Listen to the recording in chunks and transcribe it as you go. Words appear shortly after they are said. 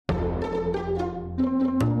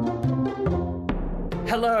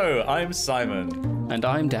Hello, I'm Simon. And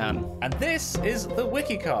I'm Dan. And this is the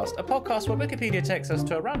Wikicast, a podcast where Wikipedia takes us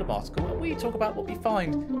to a random article and we talk about what we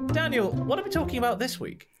find. Daniel, what are we talking about this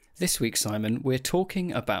week? This week, Simon, we're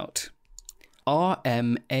talking about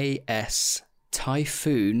RMAS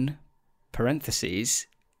Typhoon, parentheses,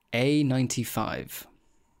 A95.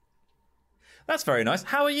 That's very nice.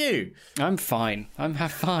 How are you? I'm fine. I'm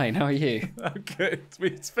fine. How are you? I'm good.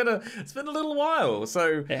 It's been a little while.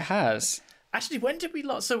 So It has. Actually, when did we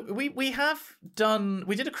last? So we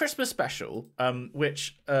did a Christmas special,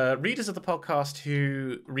 which readers of the podcast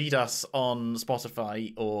who read us on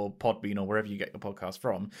Spotify or Podbean or wherever you get your podcast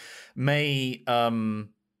from may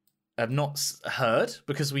have not heard,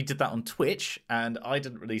 because we did that on Twitch and I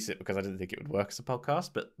didn't release it because I didn't think it would work as a podcast.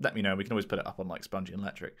 But let me know. We can always put it up on like Spongy and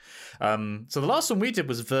Electric. So the last one we did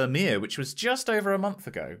was Vermeer, which was just over a month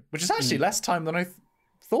ago, which is actually less time than I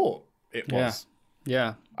thought it was.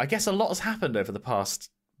 Yeah. I guess a lot has happened over the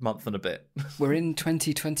past month and a bit. We're in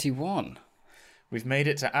 2021. We've made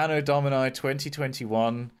it to Anno Domini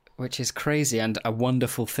 2021. Which is crazy and a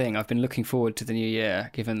wonderful thing. I've been looking forward to the new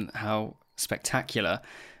year, given how spectacular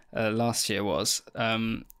last year was.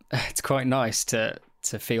 It's quite nice to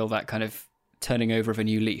feel that kind of turning over of a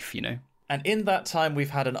new leaf, you know? And in that time, we've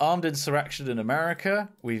had an armed insurrection in America.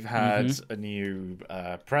 We've had a new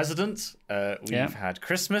president. We've had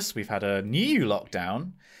Christmas. We've had a new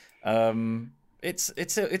lockdown.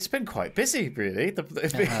 It's been quite busy, really. Between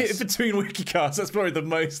Wikicasts, that's probably the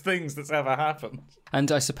most things that's ever happened. And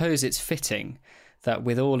I suppose it's fitting that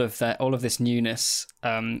with all of this newness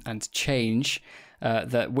and change,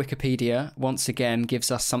 that Wikipedia once again gives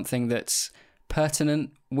us something that's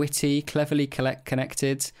pertinent, witty, cleverly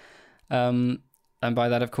connected. And by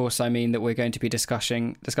that, of course, I mean that we're going to be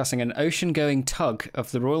discussing an ocean-going tug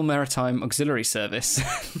of the Royal Maritime Auxiliary Service.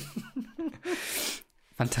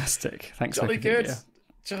 Fantastic. Thanks, Jolly Wikipedia. good.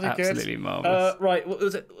 Jolly Absolutely good. marvellous. Right, what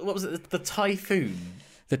was it? The Typhoon.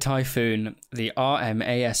 The Typhoon, the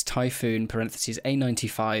RMAS Typhoon, parentheses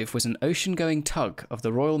A95, was an ocean-going tug of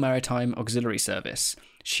the Royal Maritime Auxiliary Service.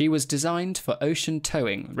 She was designed for ocean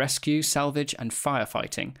towing, rescue, salvage, and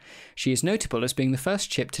firefighting. She is notable as being the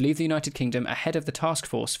first ship to leave the United Kingdom ahead of the task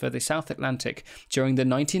force for the South Atlantic during the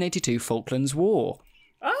 1982 Falklands War.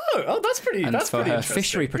 Oh, that's pretty. And that's for pretty her interesting.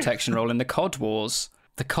 fishery protection role in the Cod Wars.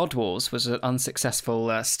 The Cod Wars was an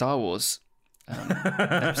unsuccessful Star Wars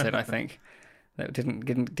episode, I think. That didn't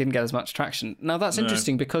get as much traction. Now that's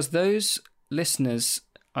interesting because those listeners,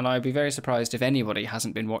 and I'd be very surprised if anybody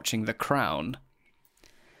hasn't been watching The Crown.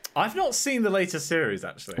 I've not seen the latest series,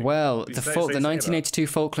 actually. Well, the 1982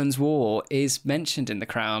 Falklands War is mentioned in The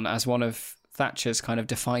Crown as one of Thatcher's kind of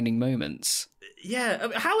defining moments. Yeah,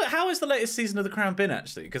 how has the latest season of The Crown been,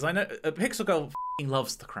 actually? Because I know Pixel Girl f***ing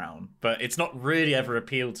loves The Crown, but it's not really ever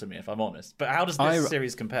appealed to me, if I'm honest. But how does this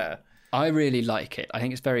series compare? I really like it. I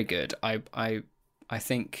think it's very good. I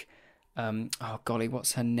think, oh golly,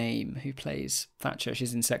 what's her name? Who plays Thatcher?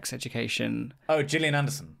 She's in Sex Education. Oh, Gillian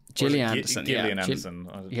Anderson. Gillian Anderson. Gillian Anderson.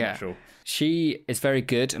 I'm not sure. She is very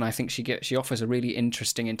good, and I think she offers a really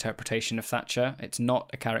interesting interpretation of Thatcher. It's not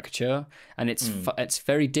a caricature, and it's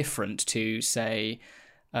very different to, say,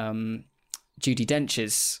 Judi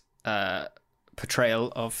Dench's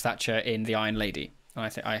portrayal of Thatcher in The Iron Lady. And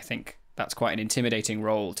I think that's quite an intimidating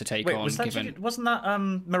role to take on. Wasn't that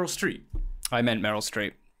Meryl Streep? I meant Meryl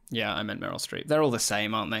Streep. Yeah, I meant Meryl Streep. They're all the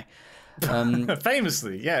same, aren't they?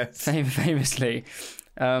 Famously, yes. Famously.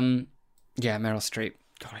 Yeah, Meryl Streep.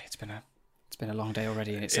 God, it's been a long day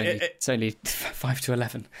already, and it's only 5 to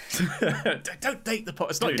 11. Don't date the podcast.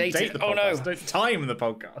 It's not even date the podcast. Oh no! Don't time the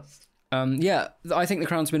podcast. Yeah, I think The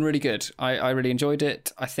Crown's been really good. I really enjoyed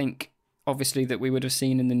it. I think obviously that we would have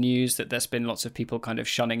seen in the news that there's been lots of people kind of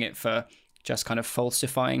shunning it for just kind of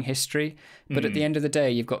falsifying history. But at the end of the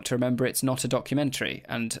day, you've got to remember it's not a documentary.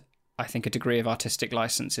 And I think a degree of artistic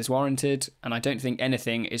license is warranted. And I don't think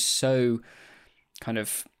anything is so kind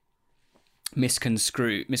of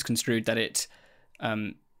misconstrued that it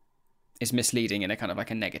is misleading in a kind of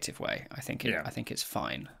like a negative way. I think it's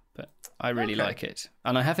fine. But I really like it.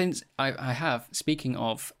 And I have, speaking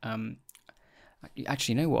of,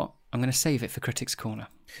 actually, you know what? I'm going to save it for Critics Corner.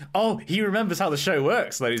 Oh, he remembers how the show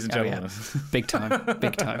works, ladies and gentlemen. Yeah. Big time,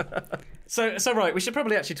 big time. So right, we should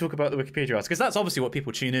probably actually talk about the Wikipedia article, because that's obviously what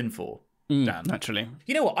people tune in for, Dan. Naturally.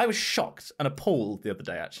 You know what? I was shocked and appalled the other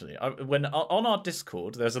day, actually. When on our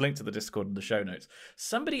Discord, there's a link to the Discord in the show notes,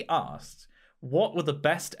 somebody asked what were the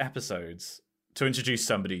best episodes to introduce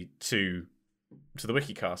somebody to the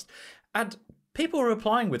Wikicast. And people were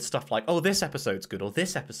replying with stuff like, oh, this episode's good, or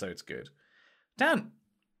this episode's good. Dan,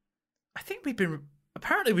 I think we've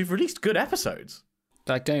released good episodes.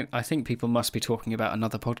 I think people must be talking about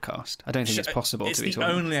another podcast. I don't think it's possible to be talking. It's the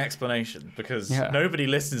only explanation, because nobody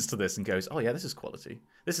listens to this and goes, "Oh yeah, this is quality.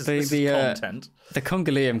 This is content." The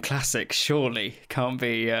Congolium Classic surely can't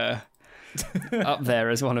be up there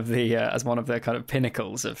as one of the kind of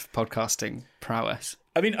pinnacles of podcasting prowess.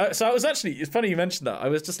 I mean, so I was actually. It's funny you mentioned that. I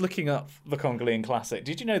was just looking up the Congolium Classic.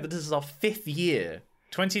 Did you know that this is our 5th year?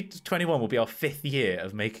 2021 will be our 5th year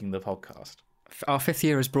of making the podcast. Our 5th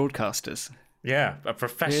year as broadcasters. Yeah,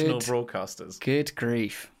 professional broadcasters. Good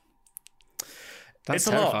grief. That's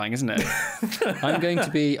terrifying, isn't it? I'm going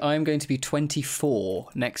to be 24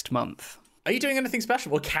 next month. Are you doing anything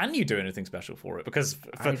special? Or can you do anything special for it? Because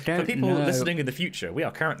for people listening in the future, we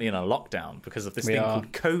are currently in a lockdown because of this thing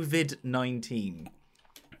called COVID-19.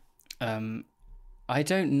 I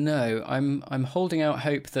don't know. I'm holding out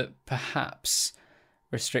hope that perhaps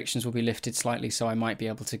restrictions will be lifted slightly, so I might be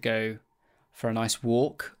able to go for a nice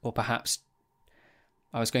walk, or perhaps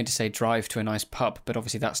I was going to say drive to a nice pub, but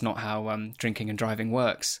obviously that's not how drinking and driving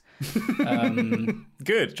works.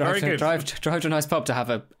 Good, very good. Drive to a nice pub to have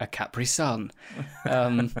a Capri Sun.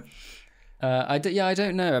 I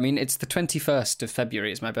don't know. I mean, it's the 21st of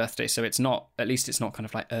February is my birthday, so it's not kind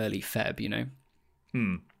of like early Feb, you know.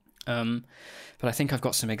 But I think I've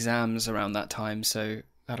got some exams around that time, so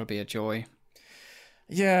that'll be a joy.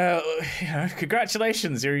 Yeah,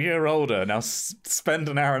 congratulations, you're a year older. Now spend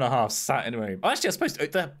an hour and a half sat in a room. Actually, I suppose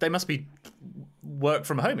they must be work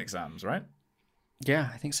from home exams, right? Yeah,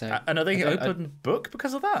 I think so. And are they open book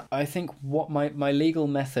because of that? I think what my legal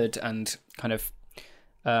method and kind of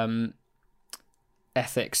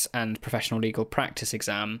ethics and professional legal practice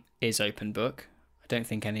exam is open book. I don't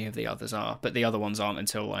think any of the others are, but the other ones aren't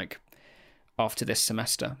until like after this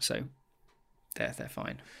semester, so they're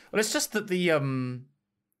fine. Well, it's just that the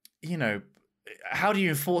how do you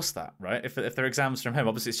enforce that, right? If they're exams from home,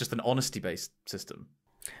 obviously it's just an honesty-based system.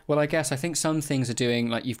 Well, I guess I think some things are doing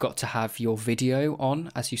like you've got to have your video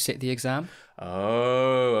on as you sit the exam.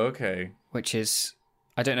 Oh, okay. Which is,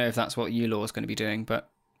 I don't know if that's what ULaw is going to be doing,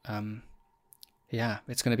 but yeah,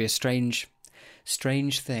 it's going to be a strange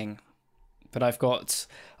thing. But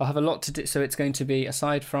I'll have a lot to do. So it's going to be,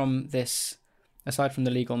 aside from the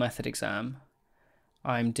legal method exam,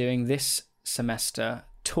 I'm doing this semester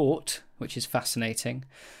tort, which is fascinating,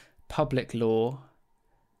 public law,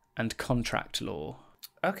 and contract law.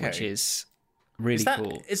 Okay. Which is really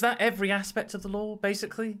cool. Is that every aspect of the law,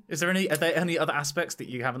 basically? Are there any other aspects that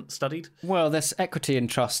you haven't studied? Well, there's equity and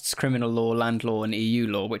trusts, criminal law, land law, and EU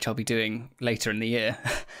law, which I'll be doing later in the year.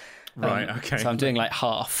 Right, okay. So I'm doing like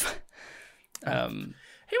half. Who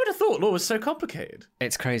would have thought law was so complicated?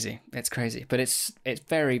 It's crazy. But it's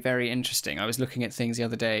very, very interesting. I was looking at things the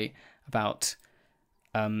other day about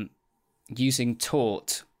using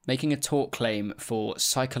tort, making a tort claim for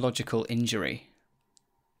psychological injury.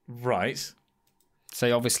 Right.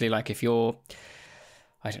 So obviously, like if you're,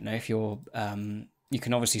 you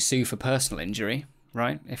can obviously sue for personal injury,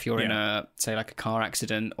 right? If you're in a, say like a car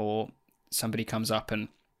accident, or somebody comes up and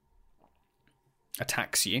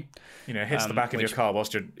attacks you. Hits the back of your car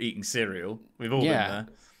whilst you're eating cereal. We've all been there.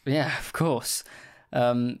 Yeah, of course.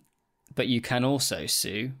 But you can also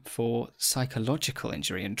sue for psychological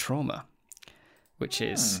injury and trauma, which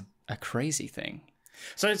is a crazy thing.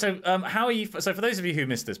 So how are you? So for those of you who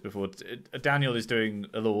missed this before, Daniel is doing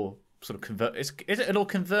a law sort of convert. Is it a law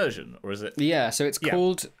conversion, or is it? Yeah. So it's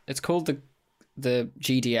called the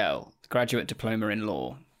GDL, Graduate Diploma in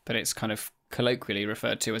Law, but it's kind of colloquially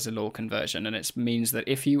referred to as a law conversion, and it means that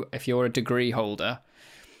if you're a degree holder,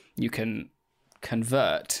 you can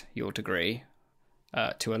convert your degree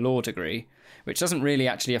to a law degree, which doesn't really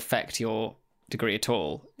actually affect your degree at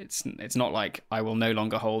all. It's not like I will no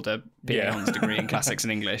longer hold a BA Honours degree in classics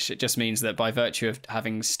and English. It just means that by virtue of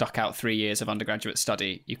having stuck out 3 years of undergraduate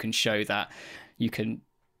study, you can show that you can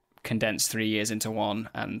condense 3 years into one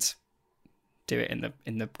and do it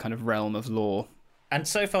in the kind of realm of law. And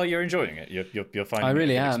so far, you're enjoying it. You're finding. I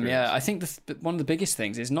really am. Yeah, I think one of the biggest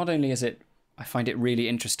things is not only is it, I find it really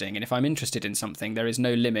interesting, and if I'm interested in something, there is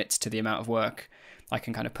no limit to the amount of work I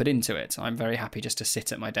can kind of put into it. I'm very happy just to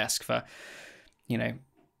sit at my desk for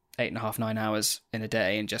 8.5, 9 hours in a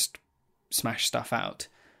day and just smash stuff out.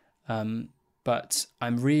 But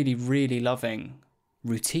I'm really, really loving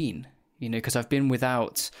routine, because I've been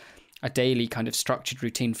without a daily kind of structured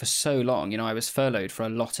routine for so long. I was furloughed for a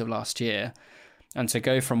lot of last year. And to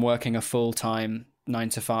go from working a full-time 9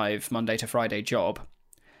 to 5, Monday to Friday job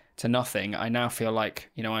to nothing, I now feel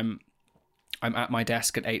like, I'm at my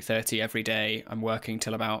desk at 8:30 every day. I'm working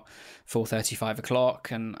till about 4:30, 5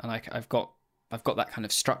 o'clock, and I've got that kind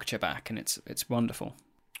of structure back, and it's wonderful.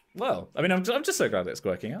 Well, I mean, I'm just so glad it's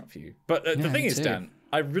working out for you. But the thing is, Dan,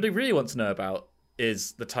 I really, really want to know about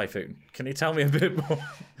is the Typhoon. Can you tell me a bit more?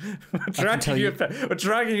 We're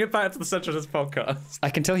dragging it back to the centre of this podcast. I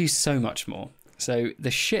can tell you so much more. So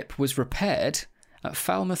the ship was repaired at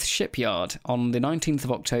Falmouth Shipyard on the 19th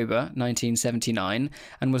of October 1979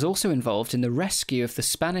 and was also involved in the rescue of the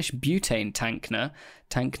Spanish butane tanker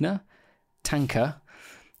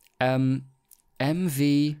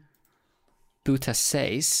MV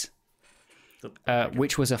Butaseis,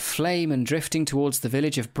 which was aflame and drifting towards the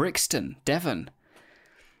village of Brixton, Devon.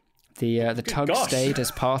 The tug stayed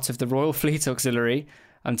as part of the Royal Fleet Auxiliary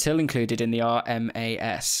until included in the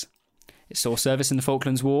RMAS. It saw service in the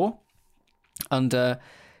Falklands War under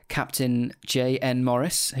Captain J.N.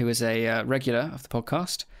 Morris, who is a regular of the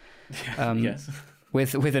podcast. Yes.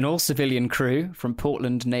 With an all-civilian crew from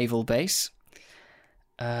Portland Naval Base.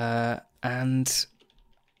 And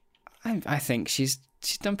I think she's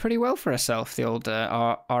done pretty well for herself, the old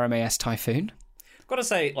RMAS Typhoon. I've got to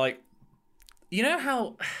say, like, you know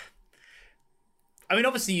how... I mean,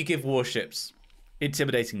 obviously you give warships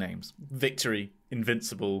intimidating names. Victory,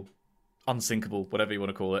 Invincible, Unsinkable, whatever you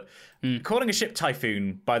want to call it. Calling a ship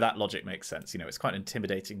Typhoon, by that logic, makes sense. You know, it's quite an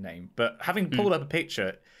intimidating name. But having pulled up a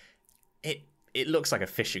picture, it looks like a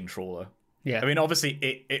fishing trawler. Yeah. I mean,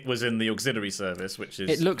 obviously, it was in the auxiliary service, which is...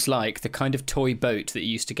 It looks like the kind of toy boat that you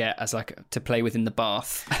used to get as like to play with in the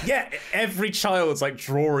bath. Yeah, every child's like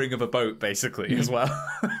drawing of a boat, basically, as well.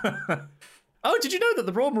 Oh, did you know that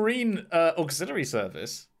the Royal Marine Auxiliary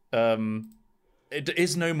Service it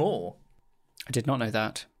is no more? I did not know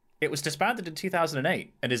that. It was disbanded in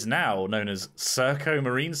 2008 and is now known as Serco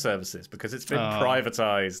Marine Services because it's been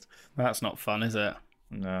privatised. That's not fun, is it?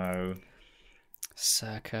 No.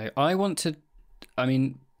 Serco.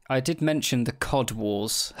 I did mention the COD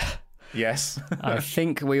Wars. Yes. I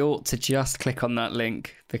think we ought to just click on that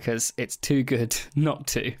link because it's too good not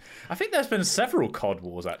to. I think there's been several COD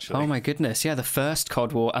Wars, actually. Oh my goodness, yeah, the first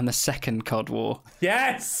COD War and the second COD War.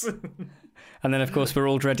 Yes! And then, of course, we're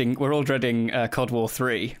all dreading COD War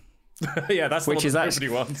 3. Yeah, that's the one that nobody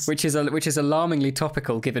wants. Which is alarmingly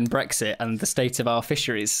topical given Brexit and the state of our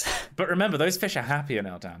fisheries. But remember, those fish are happier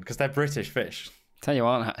now, Dan, because they're British fish. Tell you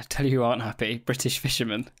who aren't happy, British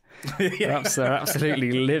fishermen. Yeah. They're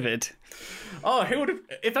absolutely livid. Oh, who would have...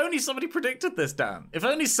 If only somebody predicted this, Dan. If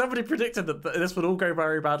only somebody predicted that this would all go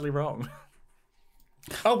very badly wrong.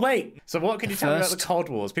 Oh, wait. So what can you tell me about the COD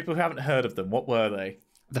Wars? People who haven't heard of them, what were they?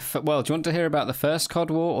 Well, do you want to hear about the first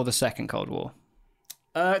COD War or the second COD War?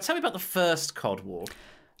 Tell me about the first COD War.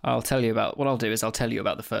 I'll tell you about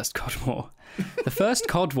the first COD War. The first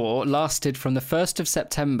COD War lasted from the 1st of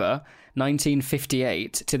September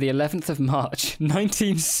 1958 to the 11th of March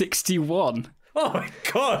 1961. Oh my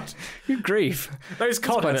god! Good grief. Those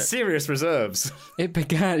COD had serious reserves. It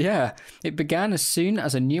began as soon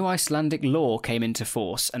as a new Icelandic law came into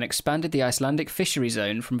force and expanded the Icelandic fishery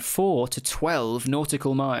zone from 4 to 12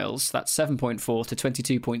 nautical miles, that's 7.4 to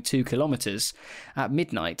 22.2 kilometres, at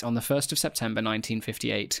midnight on the 1st of September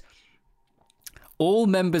 1958. All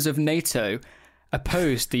members of NATO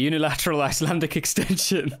opposed the unilateral Icelandic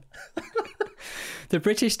extension. The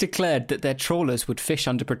British declared that their trawlers would fish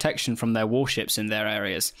under protection from their warships in their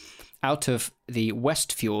areas, out of the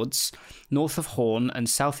West Fjords, north of Horn and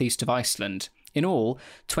southeast of Iceland. In all,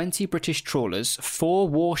 20 British trawlers, 4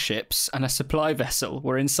 warships and a supply vessel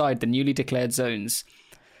were inside the newly declared zones.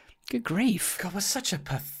 Good grief. God, we're such a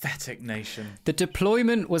pathetic nation. The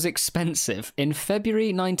deployment was expensive. In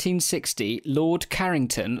February 1960, Lord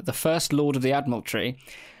Carrington, the First Lord of the Admiralty,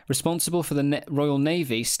 responsible for the Royal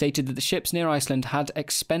Navy, stated that the ships near Iceland had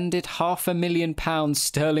expended £500,000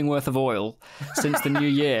 sterling worth of oil since the new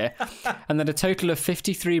year, and that a total of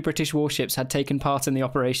 53 British warships had taken part in the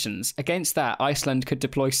operations. Against that, Iceland could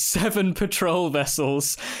deploy 7 patrol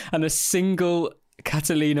vessels and a single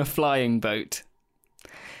Catalina flying boat.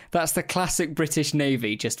 That's the classic British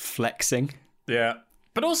Navy, just flexing. Yeah.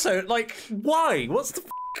 But also, like, why? What's the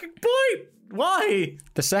fucking point? Why?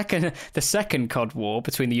 The second COD War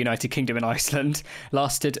between the United Kingdom and Iceland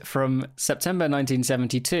lasted from September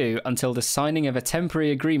 1972 until the signing of a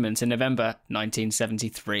temporary agreement in November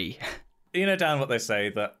 1973. You know, Dan, what they say,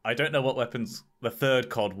 that I don't know what weapons the third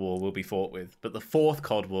COD War will be fought with, but the fourth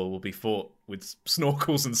COD War will be fought with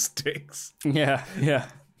snorkels and sticks. Yeah.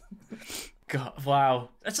 God, wow.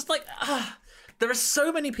 It's just like, there are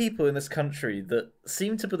so many people in this country that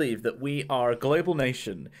seem to believe that we are a global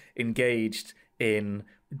nation engaged in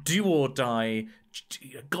do-or-die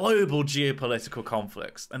global geopolitical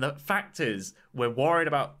conflicts. And the fact is, we're worried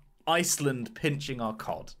about Iceland pinching our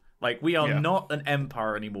cod. Like, we are not an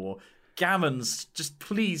empire anymore. Gammons, just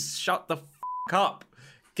please shut the f*** up.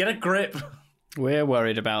 Get a grip. We're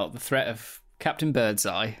worried about the threat of Captain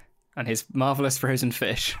Birdseye and his marvellous frozen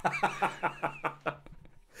fish.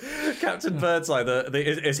 Captain Birdseye,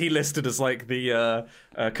 is he listed as like the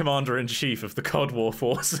commander-in-chief of the Cod War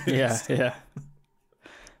forces? Yeah.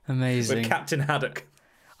 Amazing. With Captain Haddock.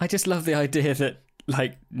 I just love the idea that,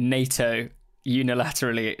 like, NATO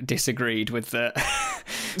unilaterally disagreed with the...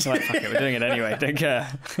 like, fuck it, we're doing it anyway, don't care.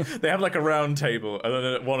 They have like a round table, and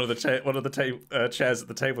then one of the chairs at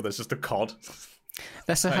the table, there's just a cod.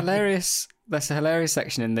 There's a hilarious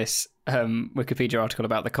section in this Wikipedia article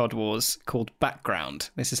about the Cod Wars called Background.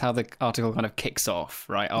 This is how the article kind of kicks off,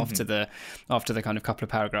 right, after the kind of couple of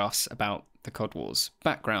paragraphs about the Cod Wars.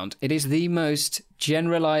 Background. It is the most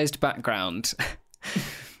generalised background.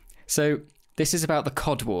 So this is about the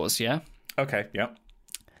Cod Wars, yeah? Okay, yeah.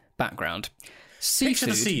 Background. Picture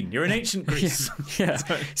the scene. You're in ancient Greece. Yeah.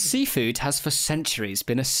 Seafood has for centuries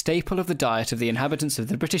been a staple of the diet of the inhabitants of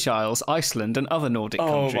the British Isles, Iceland, and other Nordic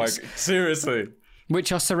countries. Oh my... Seriously?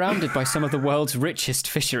 Which are surrounded by some of the world's richest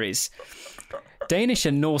fisheries. Danish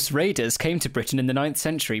and Norse raiders came to Britain in the 9th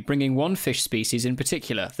century, bringing one fish species in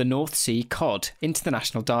particular, the North Sea cod, into the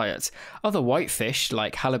national diet. Other white fish,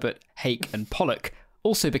 like halibut, hake, and pollock,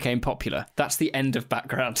 also became popular. That's the end of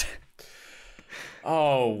background.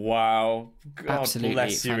 Oh, wow. God Absolutely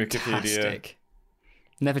bless you, fantastic. Wikipedia.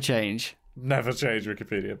 Never change. Never change,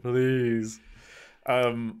 Wikipedia, please.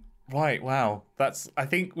 Right, wow. I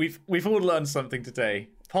think we've all learned something today.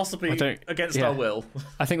 Possibly against our will.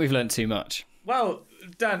 I think we've learned too much. Well,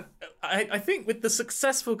 Dan, I think with the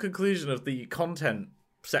successful conclusion of the content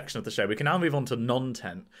section of the show, we can now move on to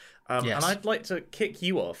non-tent. Yes. And I'd like to kick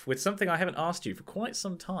you off with something I haven't asked you for quite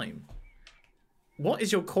some time. What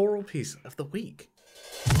is your choral piece of the week?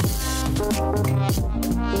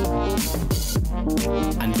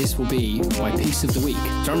 And this will be my piece of the week.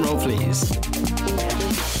 Drum roll, please.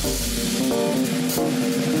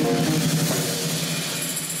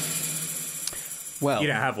 Well, you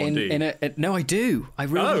don't have one, do you? No, I do. I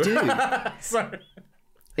really do. Sorry.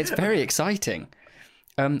 It's very exciting.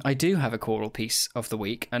 I do have a choral piece of the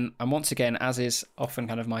week, and once again, as is often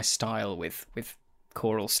kind of my style with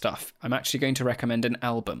choral stuff, I'm actually going to recommend an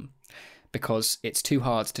album because it's too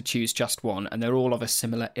hard to choose just one, and they're all of a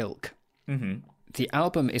similar ilk. Mm-hmm. The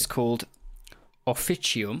album is called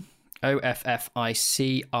Officium, Officium,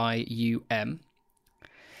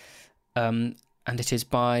 and it is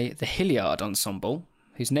by the Hilliard Ensemble,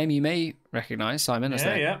 whose name you may recognise, Simon, as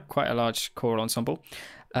they're quite a large choral ensemble.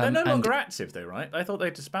 They're no longer active, though, right? I thought they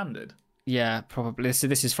disbanded. Yeah, probably. So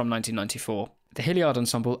this is from 1994. The Hilliard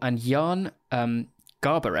Ensemble and Jan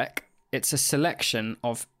Garbarek. It's a selection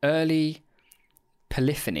of early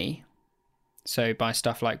polyphony, so by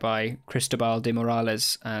stuff like by Cristobal de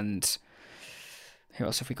Morales and who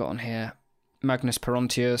else have we got on here? Magnus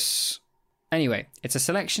Perontius. Anyway, it's a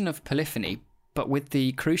selection of polyphony, but with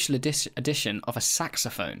the crucial addition of a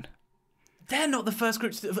saxophone. They're not the first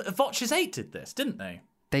group. Voces 8 did this, didn't they?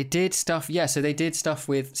 They did stuff, yeah. So they did stuff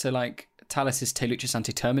with, so like Talis' Te Lucis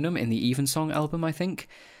Antiterminum in the Evensong album, I think,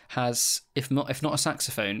 has, if not a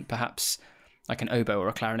saxophone, perhaps like an oboe or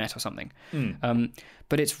a clarinet or something.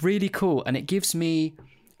 But it's really cool, and it gives me,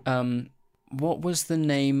 what was the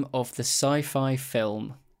name of the sci-fi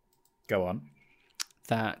film? Go on.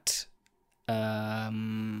 That,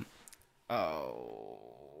 oh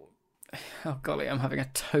golly, I'm having a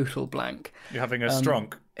total blank. You're having a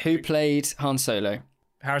stronk. Who played Han Solo?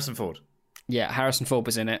 Harrison Ford. Yeah, Harrison Ford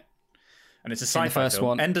was in it. And it's a sci-fi film.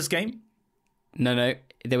 One. Ender's Game? No,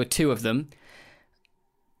 there were two of them.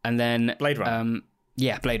 And then... Blade Runner.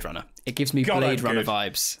 Yeah, Blade Runner. It gives me Blade Runner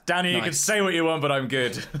vibes. Danny, you can say what you want, but I'm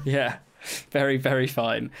good. Yeah, very, very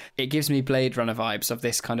fine. It gives me Blade Runner vibes of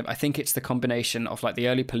this kind of... I think it's the combination of like the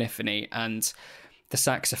early polyphony and the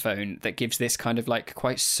saxophone that gives this kind of like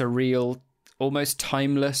quite surreal, almost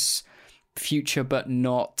timeless, future but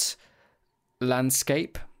not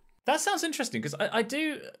landscape. That sounds interesting because I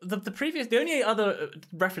do the only other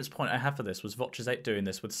reference point I have for this was Voces 8 doing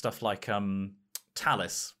this with stuff like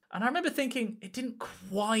Talis, and I remember thinking it didn't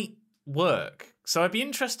quite work. So I'd be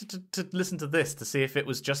interested to listen to this to see if it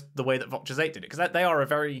was just the way that Voces 8 did it, because they are a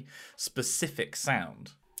very specific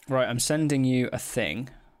sound. Right, I'm sending you a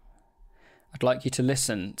thing. I'd like you to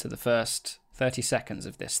listen to the first 30 seconds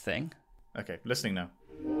of this thing. Okay, listening now.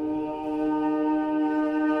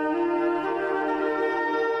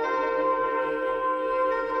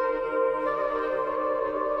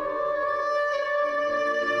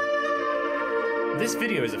 This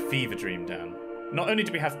video is a fever dream, Dan. Not only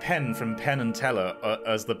do we have Penn from Penn and Teller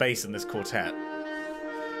as the bass in this quartet,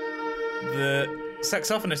 the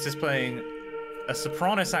saxophonist is playing a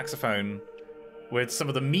soprano saxophone with some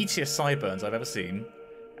of the meatiest sideburns I've ever seen,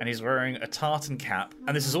 and he's wearing a tartan cap,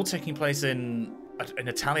 and this is all taking place in an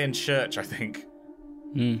Italian church, I think.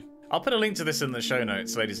 I'll put a link to this in the show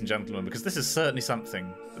notes, ladies and gentlemen, because this is certainly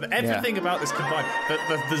something. Everything about this combined,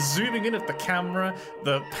 the zooming in of the camera,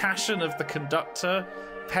 the passion of the conductor,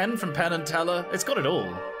 Penn from Penn and Teller, it's got it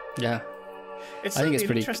all. Yeah. I think it's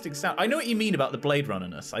pretty interesting sound. I know what you mean about the Blade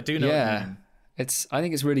Runner-ness. I do know what you mean. I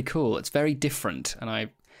think it's really cool. It's very different, and I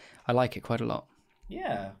like it quite a lot.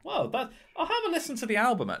 Yeah, well, I'll have a listen to the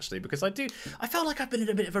album, actually, because I felt like I've been in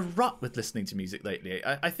a bit of a rut with listening to music lately.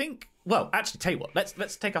 I think, well, actually, tell you what,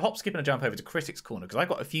 let's take a hop, skip, and a jump over to Critics Corner, because I've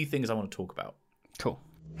got a few things I want to talk about. Cool.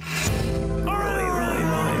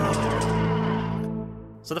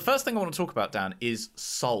 So the first thing I want to talk about, Dan, is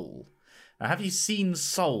Soul. Now, have you seen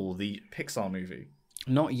Soul, the Pixar movie?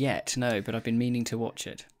 Not yet, no, but I've been meaning to watch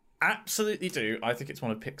it. Absolutely do. I think it's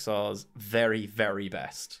one of Pixar's very, very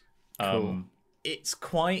best. Cool. It's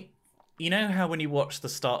quite... You know how when you watch the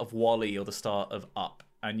start of WALL-E or the start of Up,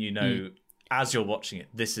 and you know, as you're watching it,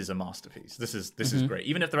 this is a masterpiece. This is great.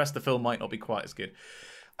 Even if the rest of the film might not be quite as good.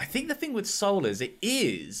 I think the thing with Soul is it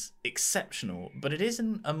is exceptional, but it is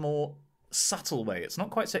in a more subtle way. It's not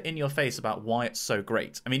quite so in your face about why it's so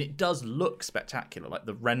great. I mean, it does look spectacular, like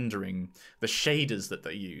the rendering, the shaders that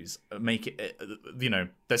they use make it,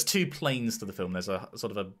 there's two planes to the film. There's a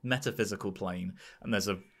sort of a metaphysical plane, and there's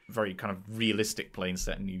a very kind of realistic plane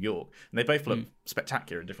set in New York, and they both look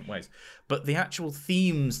spectacular in different ways. But the actual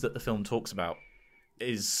themes that the film talks about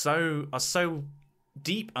are so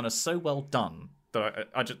deep and are so well done that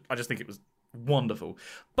I just think it was wonderful.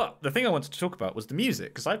 But the thing I wanted to talk about was the music,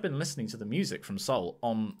 because I've been listening to the music from Soul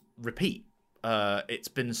on repeat. It's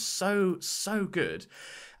been so good,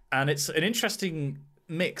 and it's an interesting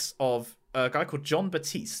mix of a guy called John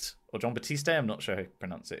Batiste, I'm not sure how to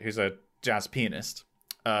pronounce it, who's a jazz pianist,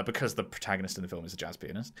 because the protagonist in the film is a jazz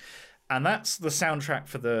pianist. And that's the soundtrack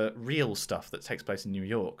for the real stuff that takes place in New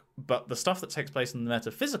York. But the stuff that takes place in the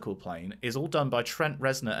metaphysical plane is all done by Trent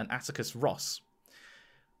Reznor and Atticus Ross,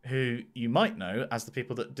 who you might know as the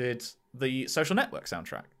people that did the Social Network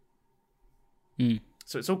soundtrack.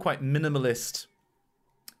 So it's all quite minimalist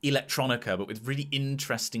electronica, but with really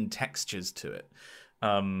interesting textures to it.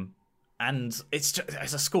 And it's just,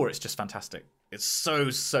 as a score, it's just fantastic. It's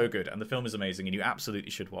so good, and the film is amazing, and you absolutely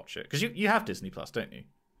should watch it. Because you have Disney Plus, don't you?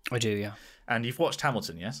 I do, yeah. And you've watched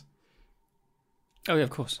Hamilton, yes? Oh, yeah, of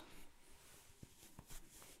course.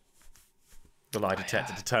 The lie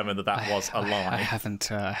detector determined that was a lie. I haven't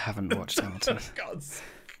watched Hamilton. God's...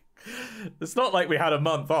 It's not like we had a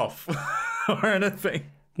month off or anything.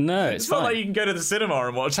 No, it's not fine. like you can go to the cinema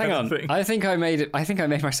and watch anything. I think I made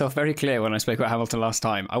myself very clear when I spoke about Hamilton last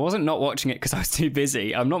time. I wasn't not watching it because I was too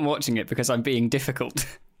busy. I'm not watching it because I'm being difficult.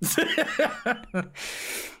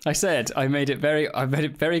 I said I made it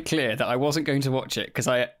very clear that I wasn't going to watch it because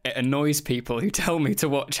it annoys people who tell me to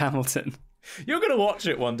watch Hamilton. You're going to watch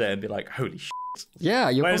it one day and be like, holy shit. Yeah,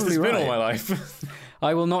 you're Where's probably this right. been all my life?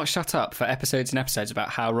 I will not shut up for episodes and episodes about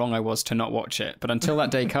how wrong I was to not watch it. But until that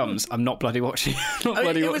day comes, I'm not bloody watching it.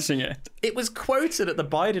 Watching it. It was quoted at the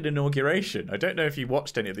Biden inauguration. I don't know if you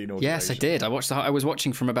watched any of the inauguration. Yes, I did. I was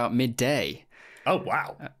watching from about midday. Oh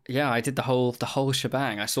wow! Yeah, I did the whole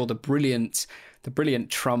shebang. I saw the brilliant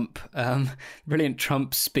Trump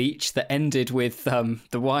speech that ended with the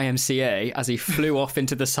YMCA as he flew off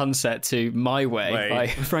into the sunset to "My Way" by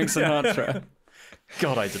Frank Sinatra.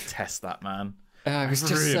 God, I detest that man. It was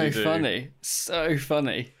just funny, so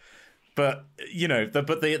funny. But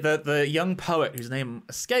the young poet whose name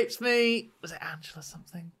escapes me, was it Angela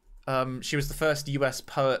something? She was the first US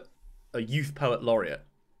youth poet laureate.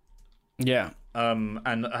 Yeah.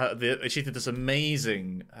 And she did this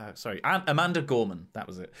amazing, Amanda Gorman, that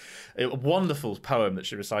was it. A wonderful poem that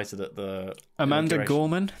she recited at the Amanda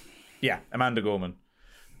Gorman? Yeah, Amanda Gorman,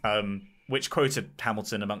 which quoted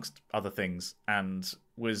Hamilton amongst other things, and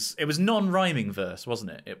it was non-rhyming verse,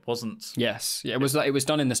 wasn't it? It wasn't. Yes, yeah, it was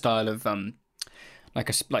done in the style of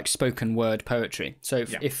like spoken word poetry. So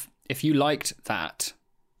if you liked that,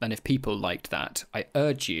 and if people liked that, I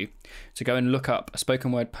urge you to go and look up a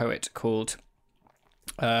spoken word poet called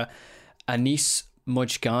Anis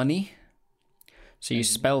Mojgani. So you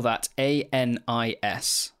spell that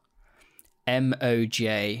ANIS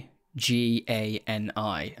MOJGANI,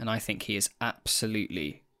 and I think he is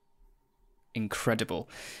absolutely incredible.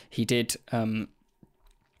 He did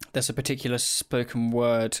there's a particular spoken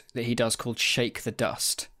word that he does called Shake the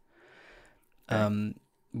Dust,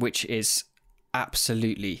 which is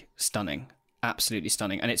absolutely stunning,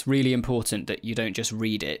 and it's really important that you don't just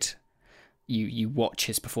read it, you watch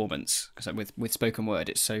his performance, because with spoken word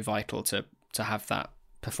it's so vital to have that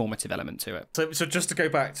performative element to it. So just to go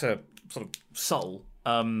back to sort of Soul,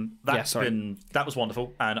 that was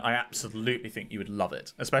wonderful, and I absolutely think you would love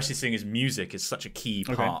it, especially seeing as music is such a key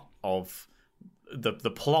part of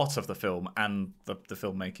the plot of the film and the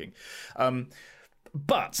filmmaking.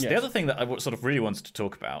 But the other thing that I sort of really wanted to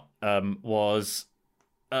talk about was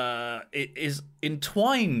it is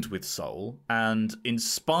entwined with Soul and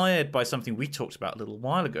inspired by something we talked about a little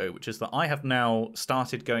while ago, which is that I have now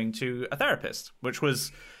started going to a therapist, which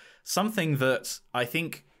was something that I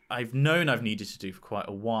think I've known I've needed to do for quite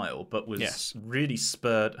a while, but was really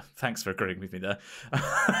spurred. Thanks for agreeing with me there.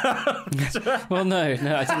 Well, no,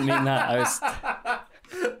 I didn't mean that.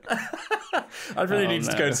 I really needed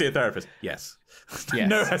to go and see a therapist. Yes.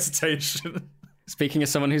 No hesitation. Speaking as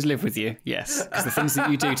someone who's lived with you, yes, because the things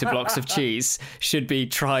that you do to blocks of cheese should be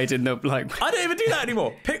tried in the I don't even do that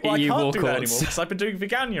anymore. I can't do that anymore because I've been doing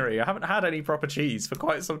veganuary. I haven't had any proper cheese for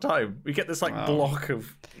quite some time. We get this block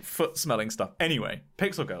of foot-smelling stuff. Anyway,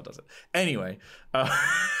 Pixel Girl does it. Anyway,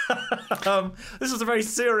 this was a very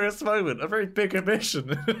serious moment, a very big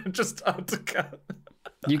omission. Just had to cut.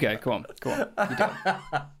 You go. Go on. You do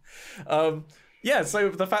it. Yeah, so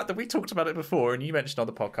the fact that we talked about it before, and you mentioned on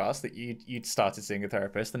the podcast that you'd started seeing a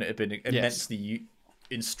therapist, and it had been immensely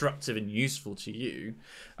instructive and useful to you,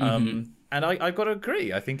 and I've got to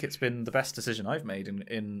agree. I think it's been the best decision I've made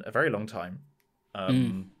in a very long time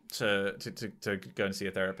to go and see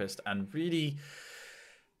a therapist, and really,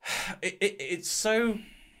 it's so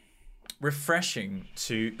refreshing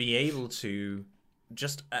to be able to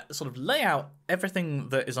just sort of lay out everything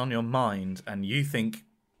that is on your mind, and you think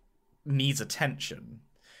needs attention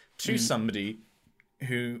to somebody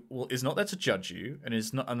who is not there to judge you and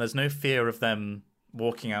there's no fear of them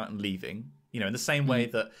walking out and leaving, in the same way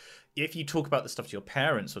that if you talk about this stuff to your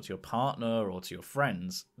parents or to your partner or to your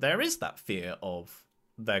friends, there is that fear of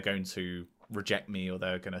they're going to reject me or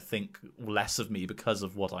they're going to think less of me because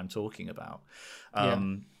of what I'm talking about.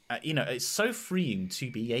 It's so freeing to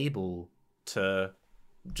be able to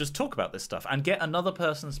just talk about this stuff and get another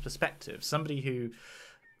person's perspective, somebody who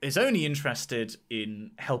is only interested in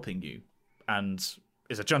helping you and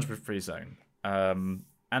is a judgment-free zone. And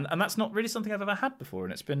that's not really something I've ever had before.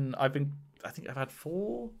 And I think I've had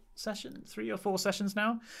 3 or 4 sessions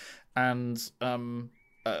now, and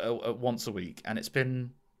once a week. And it's been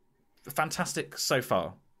fantastic so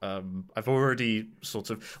far. I've already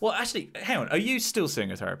well, actually, hang on. Are you still seeing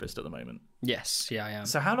a therapist at the moment? Yes, yeah, I am.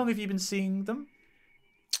 So how long have you been seeing them?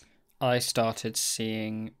 I started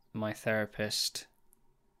seeing my therapist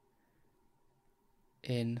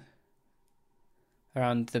in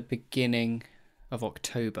around the beginning of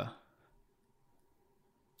October.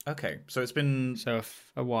 Okay, so it's been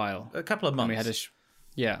a while, a couple of months.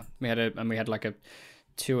 And we had like a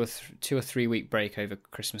 2 or 3 week break over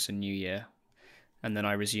Christmas and New Year, and then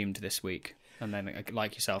I resumed this week, and then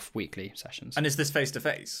like yourself, weekly sessions. And is this face to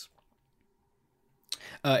face?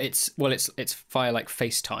 It's via like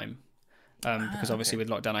FaceTime. Because obviously with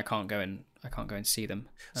lockdown I can't go and see them.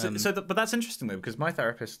 But that's interesting though, because my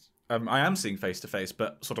therapist, I am seeing face to face,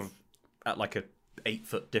 but sort of at like a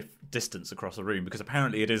 8-foot distance across a room, because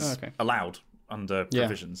apparently it is allowed under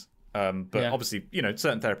provisions. But obviously,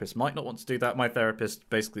 certain therapists might not want to do that. My therapist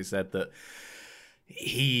basically said that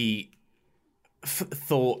he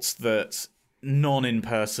thought that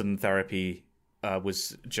non-in-person therapy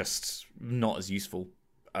was just not as useful.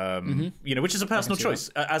 Which is a personal choice.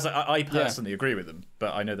 As I personally agree with them,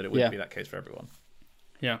 but I know that it wouldn't be that case for everyone.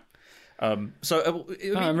 Yeah. That's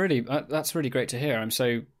really great to hear. I'm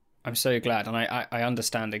so glad, and I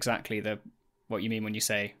understand exactly what you mean when you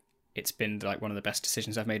say it's been like one of the best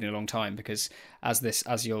decisions I've made in a long time. Because as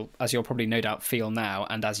you'll probably no doubt feel now,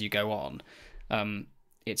 and as you go on,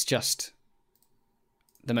 it's just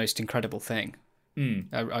the most incredible thing.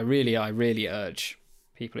 I really urge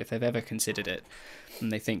people, if they've ever considered it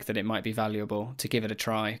and they think that it might be valuable, to give it a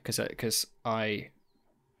try, because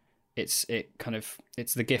it's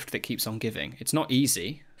the gift that keeps on giving. It's not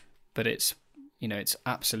easy, but it's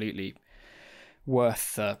absolutely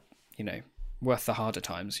worth the harder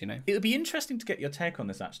times. It would be interesting to get your take on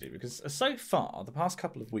this, actually, because so far the past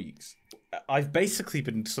couple of weeks I've basically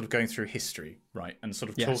been sort of going through history, right, and sort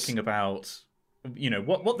of talking about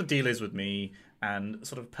what the deal is with me, and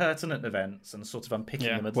sort of pertinent events, and sort of unpicking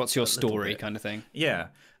them. What's your story, kind of thing? Yeah.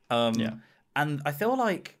 And I feel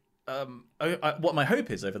like what my hope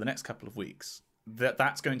is over the next couple of weeks,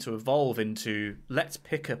 that's going to evolve into, let's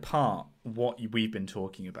pick apart what we've been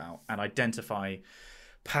talking about and identify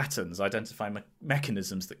patterns, identify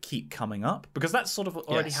mechanisms that keep coming up, because that's sort of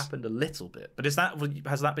already happened a little bit. But has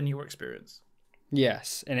that been your experience?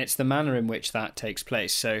 Yes, and it's the manner in which that takes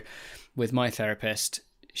place. So with my therapist,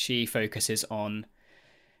 she focuses on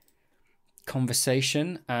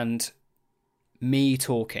conversation and me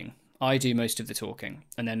talking. I do most of the talking,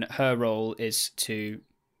 and then her role is to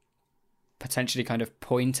potentially kind of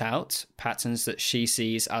point out patterns that she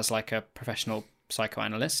sees as like a professional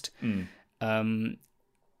psychoanalyst, and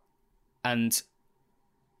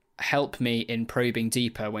help me in probing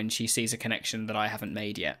deeper when she sees a connection that I haven't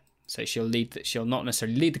made yet. So she'll not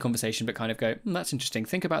necessarily lead the conversation, but kind of go, that's interesting.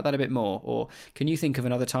 Think about that a bit more. Or can you think of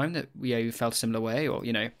another time that you felt a similar way? Or,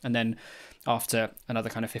 and then after another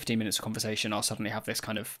kind of 15 minutes of conversation, I'll suddenly have this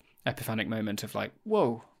kind of epiphanic moment of like,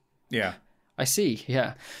 whoa. Yeah. I see.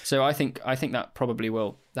 Yeah. So I think that probably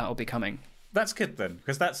will be coming. That's good then,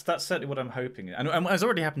 because that's certainly what I'm hoping, and it's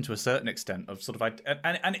already happened to a certain extent of sort of,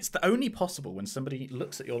 and it's only possible when somebody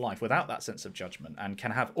looks at your life without that sense of judgment and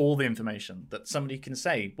can have all the information that somebody can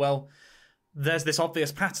say, well, there's this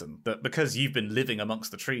obvious pattern that because you've been living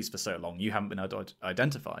amongst the trees for so long, you haven't been able to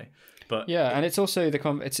identify. But yeah, and it's also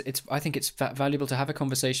I think it's valuable to have a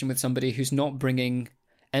conversation with somebody who's not bringing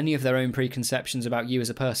any of their own preconceptions about you as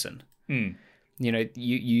a person.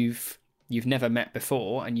 You've never met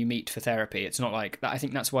before and you meet for therapy. It's not like that. I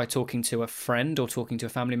think that's why talking to a friend or talking to a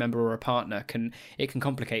family member or a partner can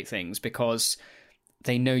complicate things, because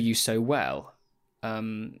they know you so well,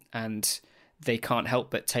 and they can't help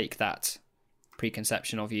but take that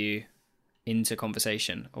preconception of you into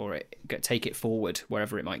conversation or take it forward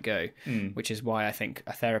wherever it might go, which is why I think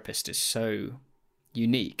a therapist is so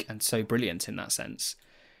unique and so brilliant in that sense.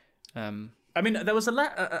 I mean, there was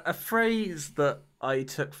a phrase that I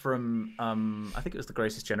took from, I think it was the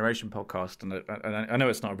Greatest Generation podcast, and I know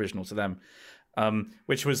it's not original to them,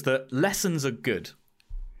 which was that lessons are good.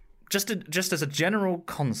 Just as a general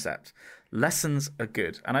concept, lessons are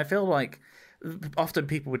good. And I feel like often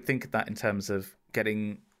people would think of that in terms of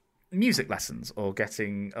getting music lessons or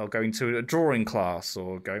going to a drawing class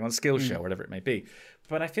or going on a Skillshare, or whatever it may be.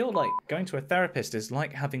 But I feel like going to a therapist is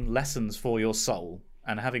like having lessons for your soul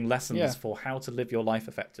and having lessons for how to live your life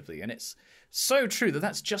effectively. And it's so true that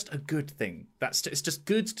that's just a good thing. It's just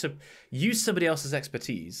good to use somebody else's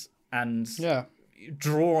expertise and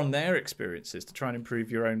draw on their experiences to try and improve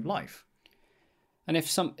your own life. And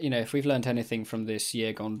if we've learned anything from this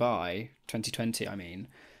year gone by, 2020, I mean,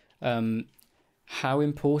 how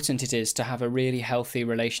important it is to have a really healthy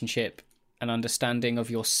relationship and understanding of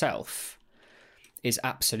yourself is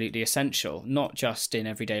absolutely essential, not just in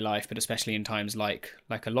everyday life, but especially in times like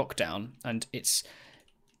a lockdown. And it's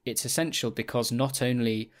essential because not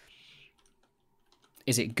only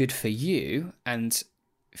is it good for you and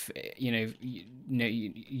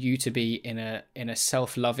you to be in a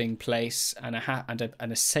self-loving place and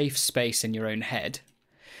a safe space in your own head,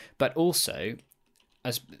 but also,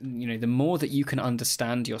 as the more that you can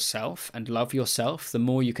understand yourself and love yourself, the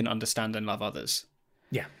more you can understand and love others.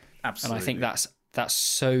 Yeah, absolutely. And I think that's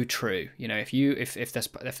so true. If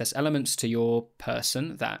there's elements to your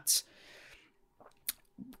person that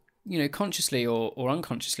consciously or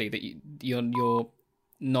unconsciously that you're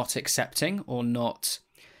not accepting or not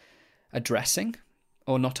addressing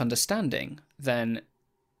or not understanding, then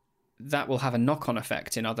that will have a knock-on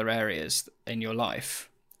effect in other areas in your life.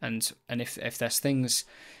 And if there's things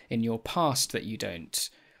in your past that you don't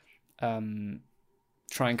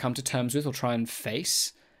try and come to terms with or try and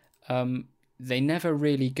face, they never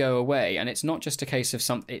really go away. And it's not just a case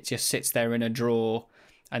of it just sits there in a drawer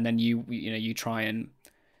and then you try and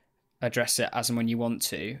address it as and when you want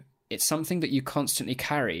to. It's something that you constantly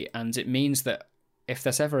carry, and it means that if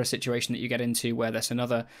there's ever a situation that you get into where there's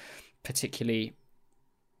another particularly,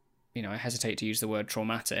 I hesitate to use the word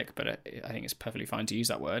traumatic, but I think it's perfectly fine to use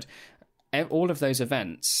that word. All of those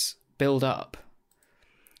events build up,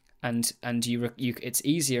 and it's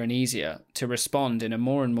easier and easier to respond in a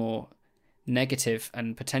more and more negative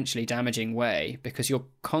and potentially damaging way because you're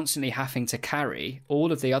constantly having to carry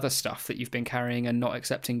all of the other stuff that you've been carrying and not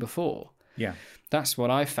accepting before. Yeah. That's what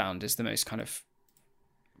I found is the most kind of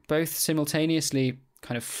both simultaneously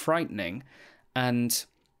kind of frightening and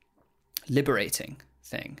liberating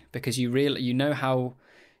thing, because you know how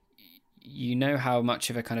much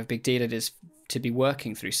of a kind of big deal it is to be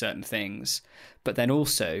working through certain things, but then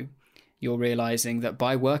also you're realizing that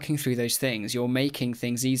by working through those things, you're making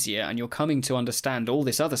things easier and you're coming to understand all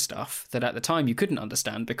this other stuff that at the time you couldn't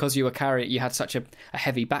understand because you had such a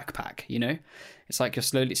heavy backpack, It's like you're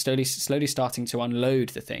slowly starting to unload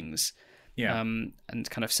the things, and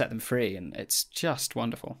kind of set them free, and it's just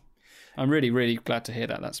wonderful. I'm really, really glad to hear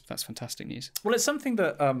that. That's fantastic news. Well, it's something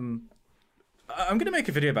that I'm going to make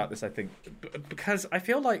a video about this, I think, because I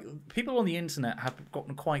feel like people on the internet have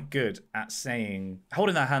gotten quite good at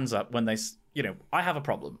holding their hands up when I have a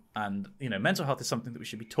problem, and mental health is something that we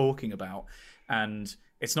should be talking about, and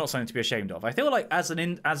it's not something to be ashamed of. I feel like as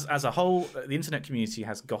a whole, the internet community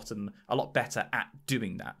has gotten a lot better at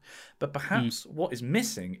doing that. But perhaps what is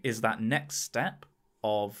missing is that next step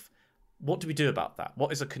of what do we do about that?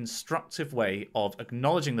 What is a constructive way of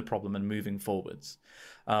acknowledging the problem and moving forwards?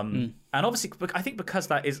 And obviously, I think because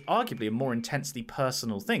that is arguably a more intensely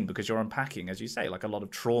personal thing, because you're unpacking, as you say, like a lot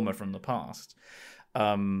of trauma from the past,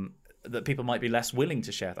 that people might be less willing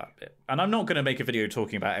to share that bit. And I'm not going to make a video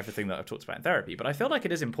talking about everything that I've talked about in therapy, but I feel like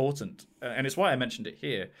it is important, and it's why I mentioned it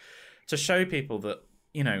here, to show people that,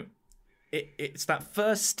 it's that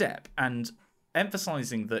first step, and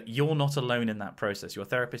emphasizing that you're not alone in that process. Your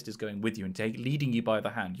therapist is going with you and leading you by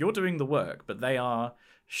the hand. You're doing the work, but they are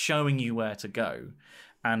showing you where to go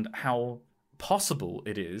and how possible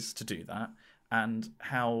it is to do that and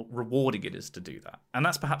how rewarding it is to do that. And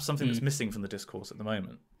that's perhaps something that's missing from the discourse at the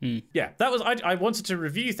moment. Yeah, that was I wanted to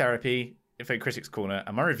review therapy for Critics Corner,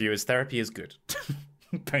 and my review is therapy is good,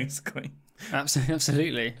 basically.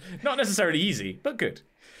 Absolutely. Not necessarily easy, but good.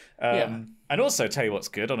 And also, tell you what's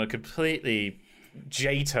good, on a completely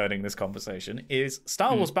J-turning this conversation, is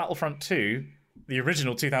Star Wars Battlefront 2, the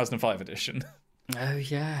original 2005 edition. Oh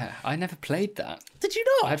yeah, I never played that. Did you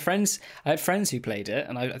not? I had friends who played it,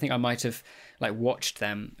 and I think I might have watched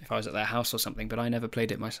them if I was at their house or something, but I never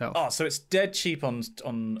played it myself. Oh, so it's dead cheap on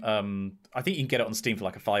I think you can get it on Steam for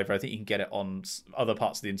like $5. I think you can get it on other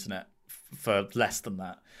parts of the internet for less than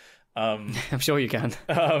that. I'm sure you can.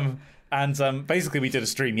 And basically, we did a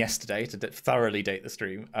stream yesterday to thoroughly date the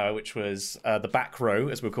stream, which was the back row,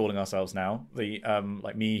 as we're calling ourselves now. The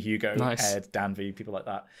like me, Hugo, Ed, Danby, people like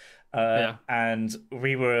that. And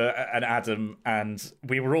we were, and Adam, and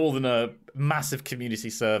we were all in a massive community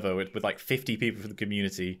server with like 50 people from the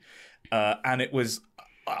community. And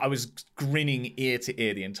I was grinning ear to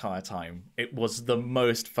ear the entire time. It was the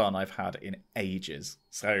most fun I've had in ages.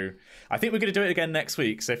 So I think we're going to do it again next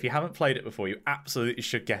week. So if you haven't played it before, you absolutely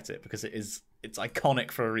should get it, because it's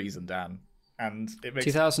iconic for a reason, Dan. And it makes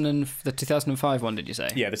the 2005 one, did you say?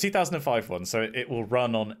 Yeah, the 2005 one. So it will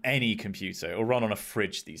run on any computer. It will run on a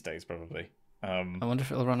fridge these days, probably. I wonder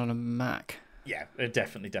if it'll run on a Mac. Yeah,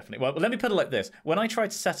 definitely. Well, let me put it like this. When I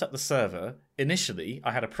tried to set up the server, initially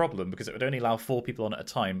I had a problem because it would only allow 4 people on at a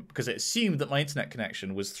time, because it assumed that my internet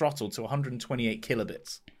connection was throttled to 128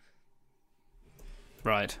 kilobits.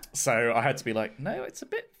 Right. So I had to be like, no, it's a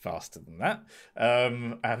bit faster than that.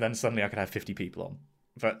 And then suddenly I could have 50 people on.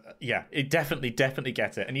 But yeah, it definitely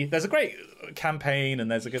get it. And there's a great campaign,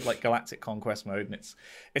 and there's a good Galactic Conquest mode, and it's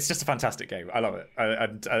just a fantastic game. I love it.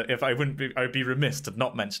 If I would be remiss to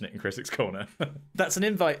not mention it in Critics Corner. That's an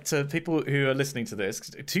invite to people who are listening to this,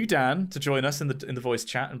 to Dan, to join us in the voice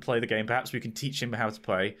chat and play the game. Perhaps we can teach him how to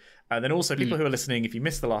play. And then also people who are listening, if you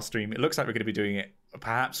missed the last stream, it looks like we're going to be doing it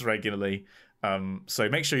perhaps regularly. So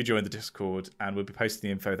make sure you join the Discord, and we'll be posting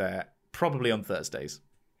the info there probably on Thursdays.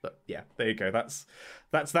 But yeah, there you go. That's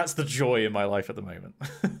the joy in my life at the moment.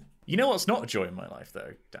 You know what's not a joy in my life,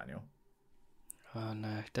 though, Daniel? Oh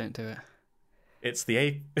no, don't do it. It's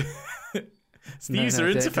the user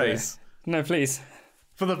interface. No, please.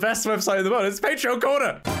 For the best website in the world, it's Patreon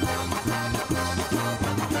Corner.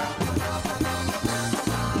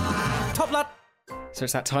 Top lad. So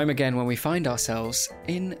it's that time again when we find ourselves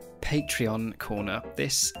in Patreon Corner.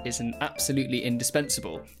 This is an absolutely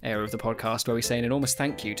indispensable area of the podcast where we say an enormous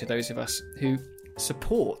thank you to those of us who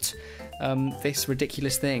support this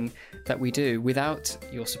ridiculous thing that we do. Without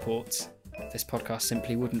your support, this podcast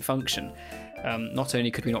simply wouldn't function. Not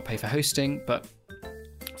only could we not pay for hosting, but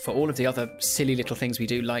for all of the other silly little things we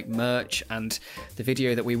do, like merch and the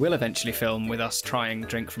video that we will eventually film with us trying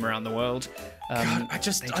drink from around the world. God, I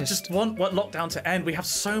just want lockdown to end. We have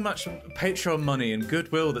so much Patreon money and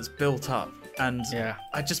goodwill that's built up, and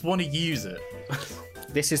I just want to use it.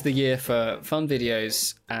 This is the year for fun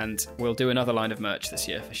videos, and we'll do another line of merch this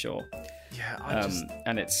year for sure. Yeah,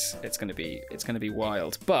 and it's going to be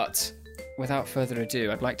wild. But without further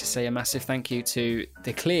ado, I'd like to say a massive thank you to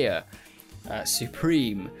the clear,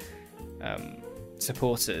 supreme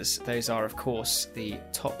supporters. Those are, of course, the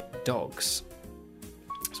top dogs.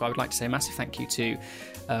 So I would like to say a massive thank you to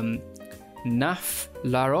Naf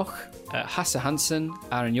Laroch, Hasse Hansen,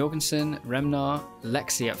 Aaron Jorgensen, Remnar,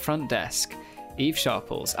 Lexi at Front Desk, Eve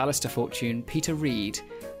Sharples, Alistair Fortune, Peter Reed,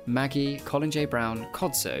 Maggie, Colin J. Brown,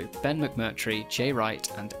 Codzo, Ben McMurtry, Jay Wright,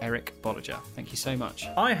 and Eric Bolliger. Thank you so much.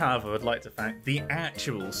 I would like to thank the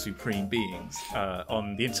actual supreme beings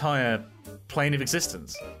on the entire plane of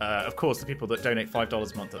existence. Of course, the people that donate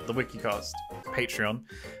 $5 a month at the Wikicast Patreon.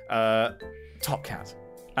 Top Cat,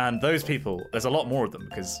 And those people, there's a lot more of them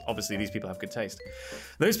because obviously these people have good taste.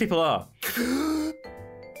 Those people are...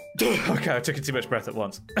 Okay, I took in too much breath at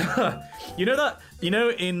once. You know that? You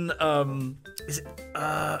know in... is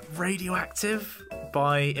it Radioactive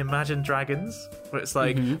by Imagine Dragons? Where it's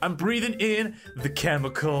like, I'm breathing in the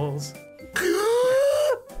chemicals.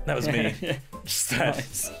 That was me. Just that.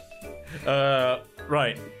 Nice.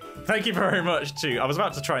 Right. Thank you very much too. I was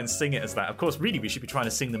about to try and sing it as that. Of course, really, we should be trying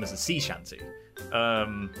to sing them as a sea shanty.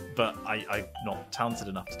 But I'm not talented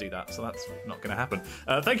enough to do that, so that's not going to happen.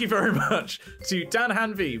 Thank you very much to Dan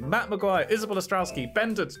Hanvey, Matt Maguire, Isabella Strowski,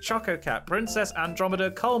 Bendert, Choco Cat, Princess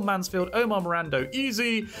Andromeda, Cole Mansfield, Omar Mirando,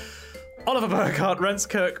 Easy, Oliver Burkhardt, Rents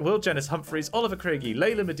Kirk, Will Jennings Humphreys, Oliver Craigie,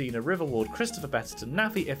 Layla Medina, River Ward, Christopher Betterton,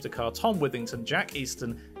 Nafi Iftikhar, Tom Withington, Jack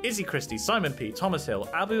Easton, Izzy Christie, Simon P, Thomas Hill,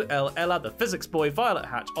 Abu El Ella, The Physics Boy, Violet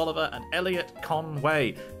Hatch, Oliver, and Elliot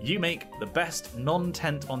Conway. You make the best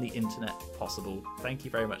non-tent on the internet possible. Thank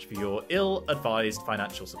you very much for your ill-advised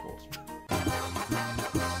financial support.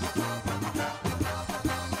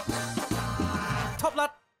 Top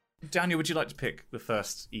lad! Daniel, would you like to pick the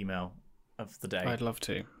first email of the day? I'd love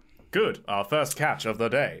to. Good. Our first catch of the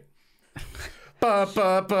day.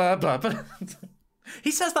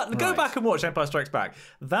 He says that. Go back and watch Empire Strikes Back.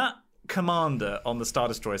 That commander on the Star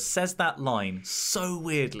Destroyer says that line so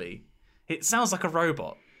weirdly. It sounds like a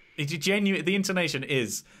robot. The intonation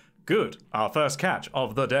is good. Our first catch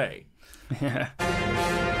of the day. Yeah.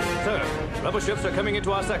 Sir, rebel ships are coming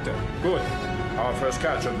into our sector. Good. Our first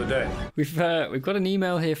catch of the day. We've got an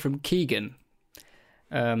email here from Keegan.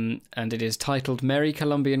 And it is titled Merry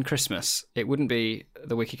Colombian Christmas. It wouldn't be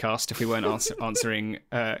the Wikicast if we weren't answering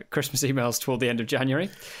Christmas emails toward the end of January.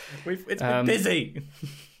 It's been busy.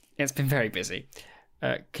 It's been very busy.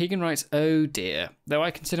 Keegan writes, "Oh dear. Though I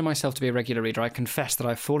consider myself to be a regular reader, I confess that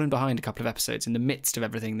I've fallen behind a couple of episodes in the midst of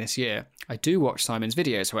everything this year. I do watch Simon's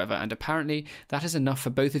videos, however, and apparently that is enough for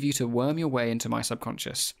both of you to worm your way into my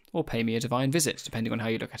subconscious, or pay me a divine visit, depending on how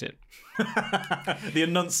you look at it." The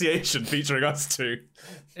Annunciation featuring us too.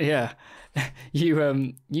 Yeah.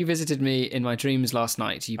 You visited me in my dreams last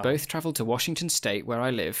night. You both travelled to Washington State, where I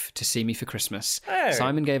live, to see me for Christmas. Hey.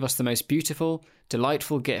 Simon gave us the most beautiful,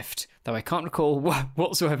 delightful gift, though I can't recall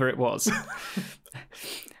whatsoever it was.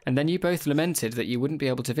 And then you both lamented that you wouldn't be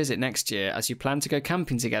able to visit next year as you plan to go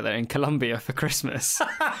camping together in Colombia for Christmas.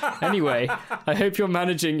 Anyway, I hope you're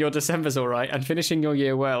managing your Decembers all right and finishing your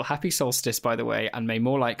year well. Happy solstice, by the way, and may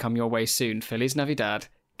more light come your way soon. Feliz Navidad,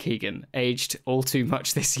 Keegan. Aged all too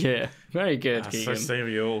much this year. Very good, Keegan. So say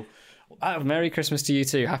we all. Merry Christmas to you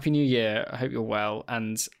too. Happy New Year. I hope you're well.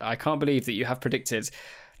 And I can't believe that you have predicted...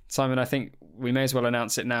 Simon, I think we may as well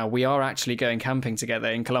announce it now. We are actually going camping together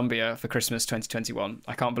in Colombia for Christmas 2021.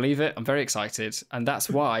 I can't believe it. I'm very excited. And that's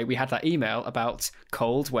why we had that email about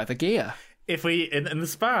cold weather gear. If we, in the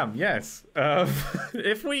spam, yes.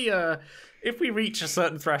 If we reach a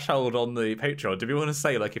certain threshold on the Patreon, do we want to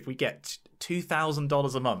say, like, if we get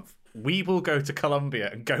 $2,000 a month, we will go to Colombia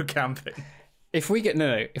and go camping? If we get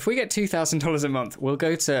 $2,000 a month, we'll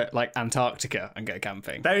go to like Antarctica and go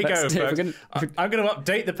camping. There you go. I'm going to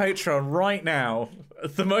update the Patreon right now.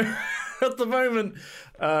 At the moment,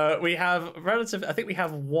 we have I think we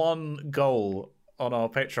have one goal on our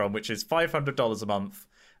Patreon, which is $500 a month,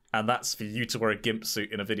 and that's for you to wear a gimp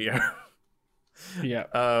suit in a video. Yeah.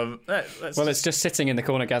 It's just sitting in the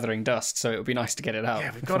corner gathering dust, so it would be nice to get it out.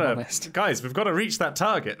 Yeah, we've got to reach that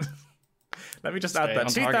target. Let me just add that.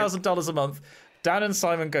 $2,000 a month. Dan and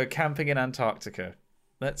Simon go camping in Antarctica.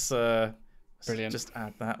 Let's just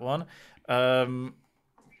add that one.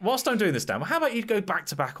 Whilst I'm doing this, Dan, how about you go back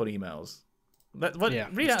to back on emails?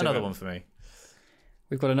 Read out another one for me.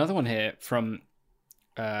 We've got another one here from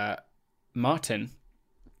Martin,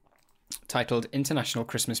 titled International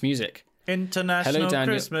Christmas Music. International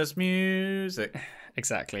Christmas Music.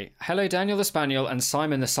 Exactly. Hello, Daniel the Spaniel and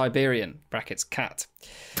Simon the Siberian, brackets cat.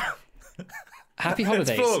 Happy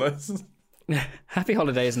holidays. Happy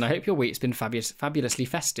holidays, and I hope your week's been fabulously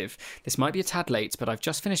festive. This might be a tad late, but I've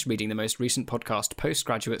just finished reading the most recent podcast,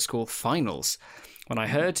 Postgraduate School Finals. When I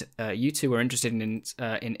heard you two were interested in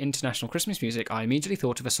international Christmas music, I immediately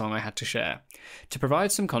thought of a song I had to share. To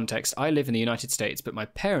provide some context, I live in the United States, but my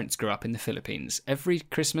parents grew up in the Philippines. Every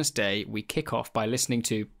Christmas day, we kick off by listening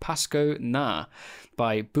to Pasko Na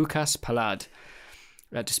by Bukas Palad.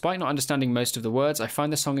 Despite not understanding most of the words, I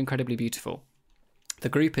find the song incredibly beautiful. The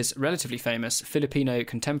group is relatively famous, Filipino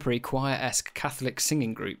contemporary choir-esque Catholic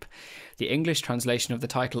singing group. The English translation of the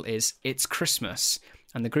title is It's Christmas,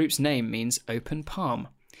 and the group's name means open palm.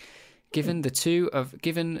 Given the two of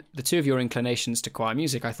your inclinations to choir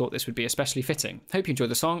music, I thought this would be especially fitting. Hope you enjoy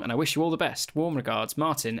the song, and I wish you all the best. Warm regards,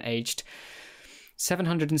 Martin, aged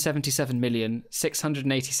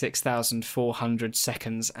 777,686,400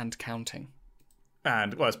 seconds and counting.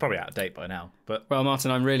 And, well, it's probably out of date by now. But Well,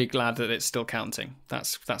 Martin, I'm really glad that it's still counting.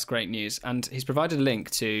 That's great news. And he's provided a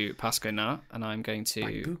link to Pasco Na, and I'm going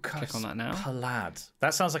to click on that now. Palad.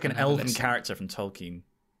 That sounds like an elven character from Tolkien.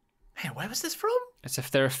 Hey, where was this from? It's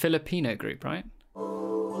if they're a Filipino group, right?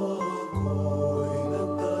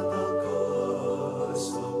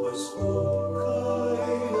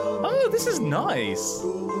 Oh, this is nice.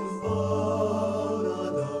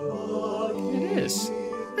 It is.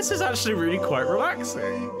 This is actually really quite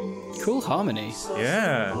relaxing. Cool harmony.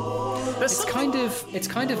 Yeah. It's kind of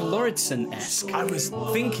Lauridsen-esque. I was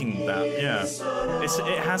thinking that, yeah.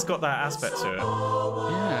 It has got that aspect to it.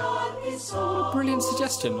 Yeah. What a brilliant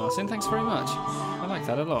suggestion, Martin. Thanks very much. I like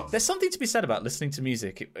that a lot. There's something to be said about listening to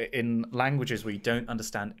music in languages where you don't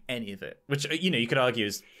understand any of it, which, you could argue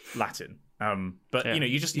is Latin. But,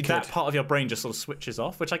 Yeah, that part of your brain just sort of switches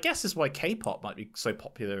off, which I guess is why K-pop might be so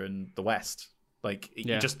popular in the West. Like,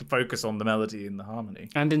 you just focus on the melody and the harmony.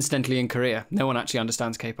 And incidentally, in Korea, no one actually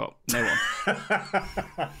understands K-pop. No one.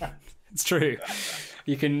 It's true.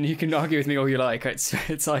 You can argue with me all you like.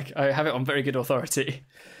 It's like I have it on very good authority.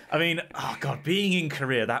 I mean, oh god, being in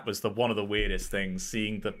Korea, that was one of the weirdest things.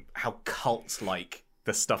 Seeing how cult-like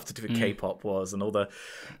the stuff to do with K-pop was, and all the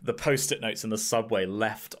post-it notes in the subway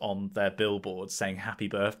left on their billboards saying "Happy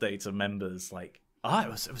Birthday" to members. Like,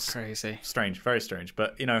 it was crazy, strange, very strange.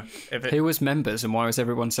 But who was members, and why was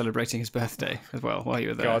everyone celebrating his birthday as well while you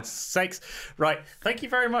were there? God's sakes! Right, thank you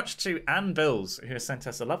very much to Anne Bills, who has sent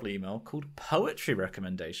us a lovely email called Poetry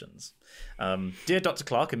Recommendations. Dear Dr.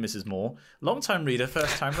 Clark and Mrs. Moore, long-time reader,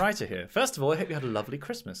 first-time writer here. First of all, I hope you had a lovely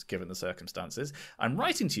Christmas, given the circumstances. I'm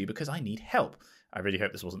writing to you because I need help. I really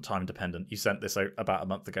hope this wasn't time dependent. You sent this about a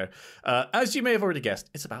month ago. As you may have already guessed,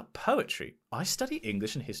 it's about poetry. I study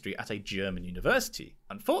English and history at a German university.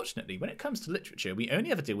 Unfortunately, when it comes to literature, we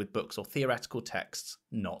only ever deal with books or theoretical texts,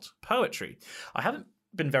 not poetry. I haven't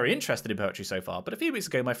been very interested in poetry so far, but a few weeks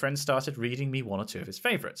ago my friend started reading me one or two of his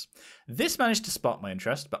favourites. This managed to spark my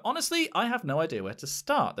interest, but honestly, I have no idea where to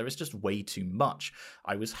start. There is just way too much.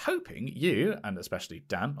 I was hoping you, and especially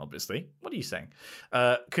Dan, obviously, what are you saying,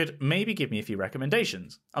 could maybe give me a few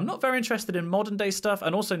recommendations. I'm not very interested in modern day stuff,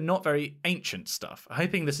 and also not very ancient stuff.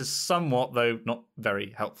 Hoping this is somewhat, though not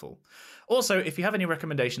very helpful. Also, if you have any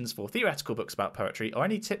recommendations for theoretical books about poetry, or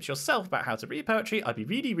any tips yourself about how to read poetry, I'd be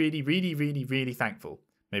really, really, really, really, really thankful.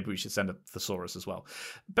 Maybe we should send a thesaurus as well.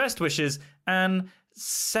 Best wishes, and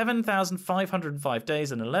 7,505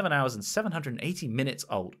 days and 11 hours and 780 minutes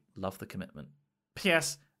old. Love the commitment.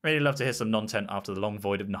 P.S. Really love to hear some non-tent after the long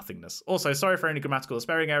void of nothingness. Also, sorry for any grammatical or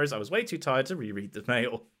spelling errors. I was way too tired to reread the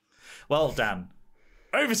mail. Well, Dan,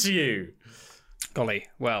 over to you. Golly,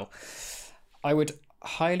 well, I would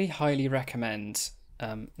highly, highly recommend.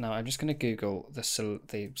 Now, I'm just going to Google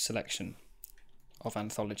the selection of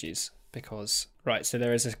anthologies because so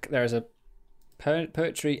there is a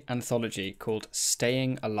poetry anthology called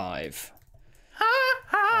 "Staying Alive."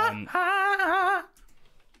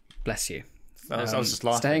 Bless you. I was just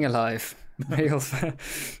laughing. Staying Alive.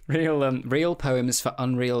 Real poems for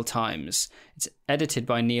unreal times. It's edited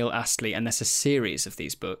by Neil Astley, and there's a series of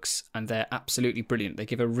these books, and they're absolutely brilliant. They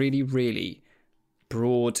give a really, really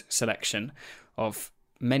broad selection of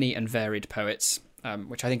many and varied poets,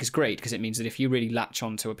 which I think is great because it means that if you really latch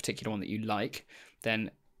on to a particular one that you like, then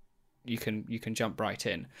you can jump right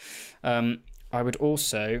in. I would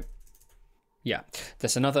also,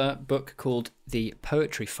 there's another book called The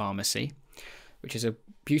Poetry Pharmacy, which is a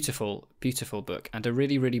beautiful, beautiful book and a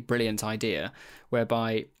really, really brilliant idea,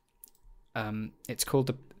 whereby it's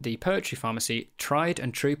called the Poetry Pharmacy, Tried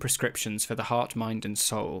and True Prescriptions for the Heart, Mind and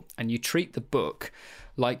Soul. And you treat the book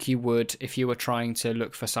like you would if you were trying to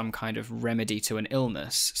look for some kind of remedy to an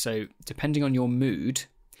illness. So depending on your mood,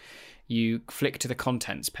 you flick to the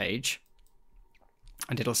contents page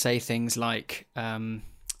and it'll say things like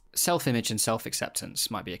self-image and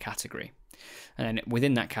self-acceptance might be a category. And then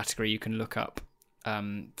within that category, you can look up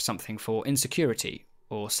something for insecurity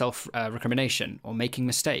or self-recrimination or making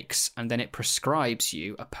mistakes, and then it prescribes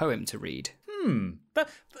you a poem to read.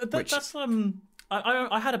 That's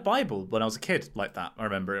I had a Bible when I was a kid like that. I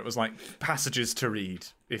remember it was like passages to read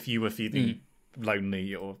if you were feeling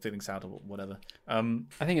lonely or feeling sad or whatever. I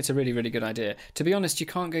think it's a really, really good idea. To be honest, you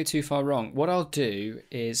can't go too far wrong. What I'll do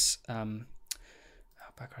is, I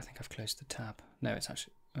think I've closed the tab. No, it's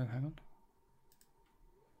actually. Oh, hang on.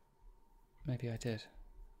 Maybe I did.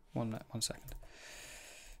 One second.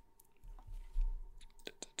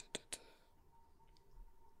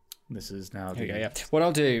 This is now Here we go, yeah. What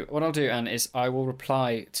I'll do, Anne, is I will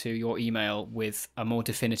reply to your email with a more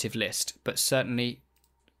definitive list, but certainly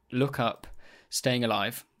look up Staying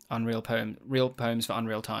Alive, Real Poems for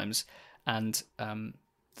Unreal Times, and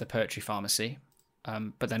The Poetry Pharmacy.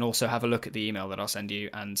 But then also have a look at the email that I'll send you,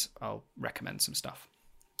 and I'll recommend some stuff.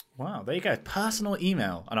 Wow, there you go. Personal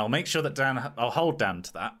email. And I'll make sure that I'll hold Dan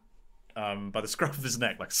to that by the scruff of his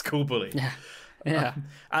neck, like a school bully. Yeah.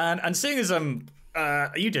 And seeing as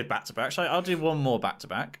you did back-to-back, actually, I'll do one more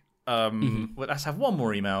back-to-back. Well, let's have one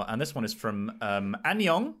more email, and this one is from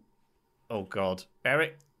Anyong. Oh, God.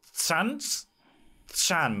 Eric Chans,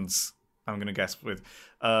 I'm going to guess with...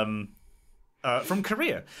 from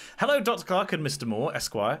Korea. Hello, Dr. Clark and Mr. Moore,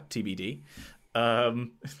 Esquire, TBD.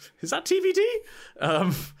 Is that TBD?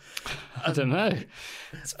 I don't know.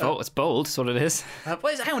 It's bold, that's what it is.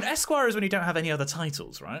 Hang on, Esquire is when you don't have any other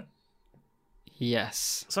titles, right?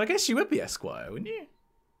 Yes. So I guess you would be Esquire, wouldn't you?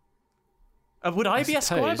 Would I be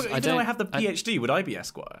Esquire? But even though I have the PhD, would I be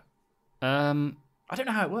Esquire? I don't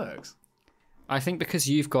know how it works. I think because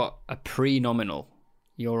you've got a pre-nominal,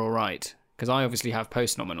 you're all right. Because I obviously have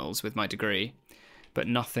post-nominals with my degree, but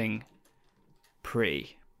nothing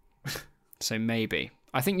pre. So maybe.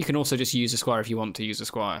 I think you can also just use Esquire if you want to use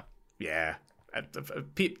Esquire. Yeah.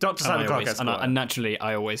 Dr. Simon Clark Esquire. And naturally,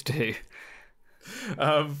 I always do.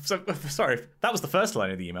 Sorry, that was the first line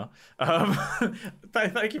of the email.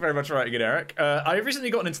 Thank you very much for writing it, Eric. I've recently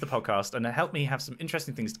gotten into the podcast, and it helped me have some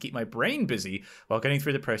interesting things to keep my brain busy while getting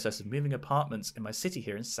through the process of moving apartments in my city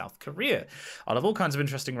here in South Korea. I love all kinds of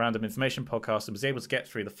interesting random information podcasts and was able to get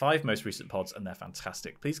through the 5 most recent pods, and they're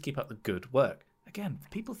fantastic. Please keep up the good work. Again,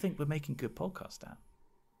 people think we're making good podcasts now.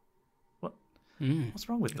 What's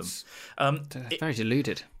wrong with them? Very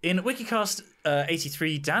deluded. In Wikicast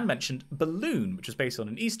 83, Dan mentioned Balloon, which was based on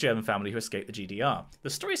an East German family who escaped the GDR. The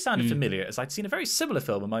story sounded familiar, as I'd seen a very similar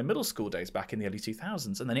film in my middle school days back in the early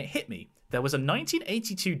 2000s, and then it hit me. There was a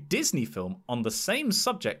 1982 Disney film on the same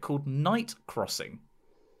subject called Night Crossing,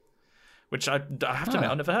 which I have to admit,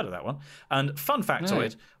 I've never heard of that one. And fun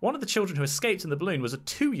factoid, one of the children who escaped in the balloon was a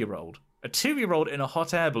 2-year-old. A 2-year-old in a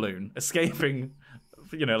hot air balloon escaping...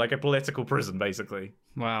 like a political prison, basically.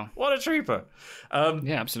 Wow. What a trooper.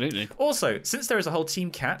 Yeah, absolutely. Also, since there is a whole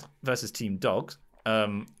Team Cat versus Team Dogs,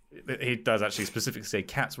 he does actually specifically say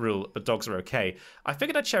cats rule, but dogs are okay, I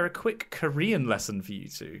figured I'd share a quick Korean lesson for you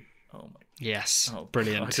two. Oh my. Yes. Oh,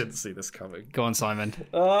 brilliant. I didn't see this coming. Go on, Simon.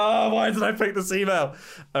 Oh, why did I pick this email?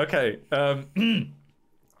 Okay. The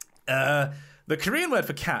Korean word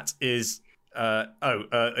for cat is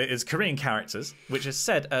is Korean characters, which is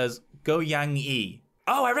said as goyang-i.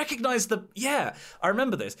 Oh, I recognize I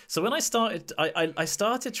remember this. So when I started, I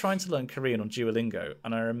started trying to learn Korean on Duolingo,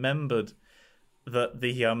 and I remembered that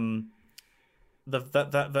the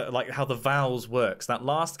like how the vowels works. That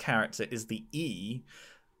last character is the E,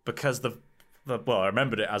 because I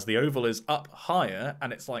remembered it as the oval is up higher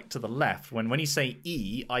and it's like to the left. When you say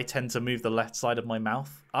E, I tend to move the left side of my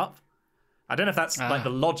mouth up. I don't know if that's like the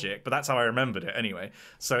logic, but that's how I remembered it anyway.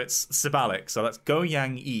 So it's syllabic. So that's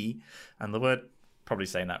goyang-i, and the word, probably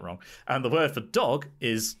saying that wrong, and the word for dog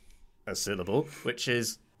is a syllable, which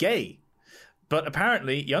is gay. But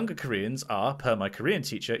apparently younger Koreans are, per my Korean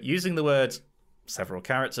teacher, using the word, several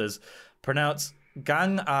characters, pronounced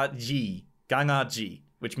gang-a-ji,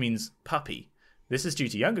 which means puppy. This is due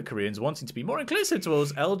to younger Koreans wanting to be more inclusive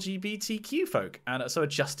towards LGBTQ folk, and so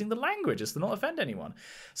adjusting the language as to not offend anyone.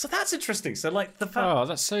 So that's interesting. So like the fact, oh,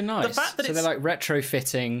 that's so nice. The fact that so they're like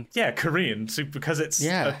retrofitting, Korean, so because it's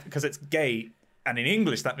gay, and in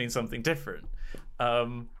English that means something different.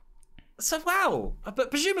 So wow,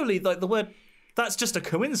 but presumably like the word, that's just a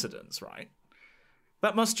coincidence, right?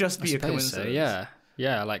 That must just be a coincidence. So,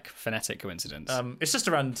 yeah, like phonetic coincidence. It's just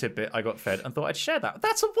a random tidbit I got fed and thought I'd share that.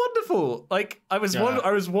 That's a wonderful. Like I was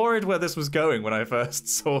worried where this was going when I first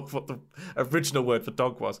saw what the original word for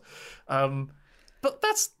dog was. But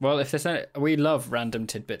that's if there's we love random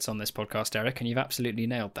tidbits on this podcast, Eric, and you've absolutely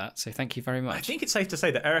nailed that. So thank you very much. I think it's safe to say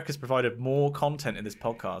that Eric has provided more content in this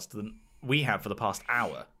podcast than we have for the past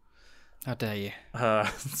hour. How dare you? How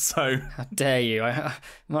dare you? Our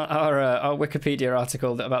Wikipedia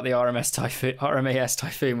article about the RMAS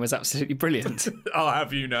Typhoon was absolutely brilliant. I'll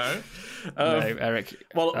have you know. No, Eric.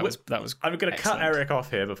 Well, that was. I'm going to cut Eric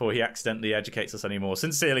off here before he accidentally educates us anymore.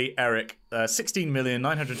 Sincerely, Eric.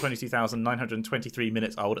 16,922,923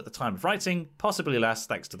 minutes old at the time of writing, possibly less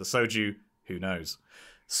thanks to the soju. Who knows?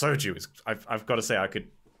 Soju is. I've got to say, I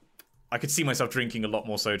could see myself drinking a lot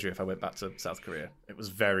more soju if I went back to South Korea. It was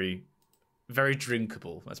very, very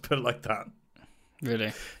drinkable. Let's put it like that.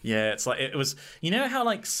 Really? Yeah, it's like it was. You know how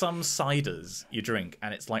like some ciders you drink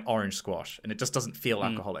and it's like orange squash and it just doesn't feel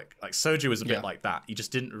alcoholic. Like soju was a bit like that. You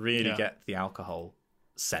just didn't really get the alcohol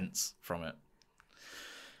sense from it.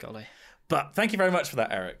 Golly. But thank you very much for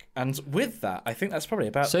that, Eric. And with that, I think that's probably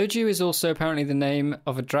about. Soju is also apparently the name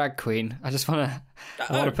of a drag queen. I just want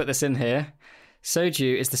to put this in here.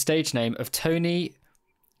 Soju is the stage name of Toni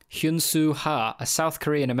Hyunsoo Ha, a South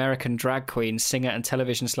Korean American drag queen, singer, and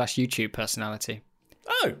television/YouTube personality.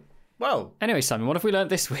 Oh, well. Anyway, Simon, what have we learnt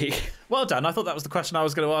this week? Well, Dan, I thought that was the question I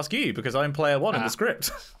was going to ask you because I'm player one in the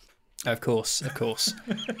script. Of course.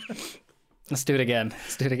 Let's do it again.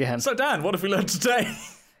 So, Dan, what have we learned today?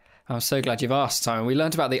 I'm so glad you've asked, Simon. We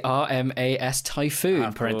learned about the RMAS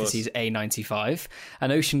Typhoon, parentheses A95,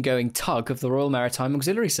 an ocean-going tug of the Royal Maritime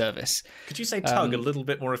Auxiliary Service. Could you say tug a little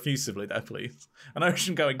bit more effusively there, please? An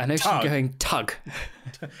ocean-going tug.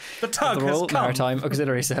 The tug of the Royal has come. Maritime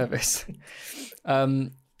Auxiliary Service.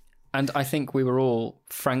 And I think we were all,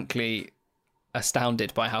 frankly,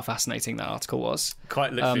 astounded by how fascinating that article was.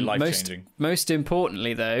 Quite literally life-changing. Most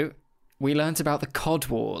importantly, though, we learnt about the Cod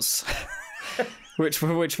Wars. Which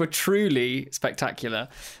were truly spectacular.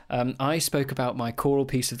 I spoke about my choral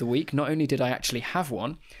piece of the week. Not only did I actually have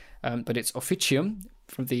one, but it's Officium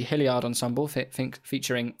from the Hilliard Ensemble,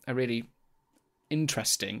 featuring a really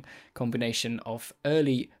interesting combination of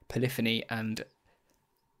early polyphony and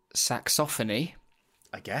saxophony.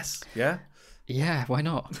 I guess, yeah. Yeah, why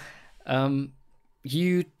not?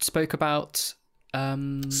 You spoke about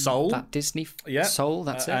Soul, that Disney Soul,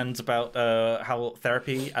 that's it, and about how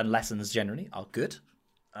therapy and lessons generally are good.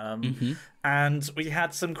 And we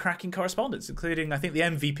had some cracking correspondence, including I think the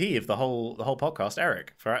MVP of the whole podcast,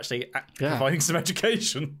 Eric, for actually providing some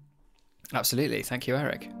education. Absolutely, thank you,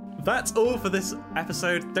 Eric. That's all for this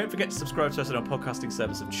episode. Don't forget to subscribe to us on our podcasting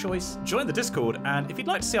service of choice. Join the Discord, and if you'd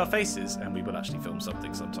like to see our faces, and we will actually film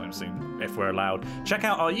something sometime soon if we're allowed, check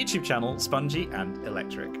out our YouTube channel, Spongy and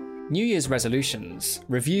Electric. New Year's resolutions,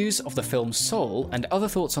 reviews of the film Soul, and other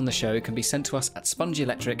thoughts on the show can be sent to us at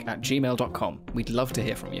spongyelectric@gmail.com. We'd love to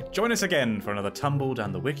hear from you. Join us again for another tumble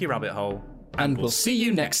down the wiki rabbit hole. And we'll see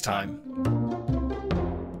you next time.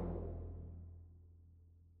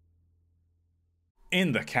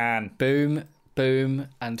 In the can. Boom, boom,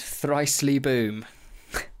 and thricely boom.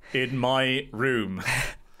 In my room.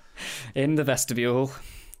 In the vestibule.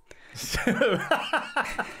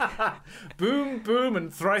 Boom, boom, and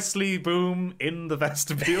thricely boom in the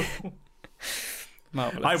vestibule.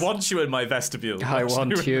 Marvelous. I want you in my vestibule. I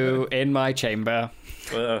want you in my chamber.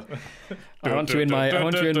 I want you in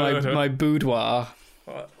my boudoir.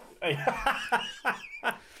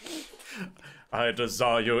 I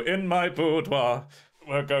desire you in my boudoir.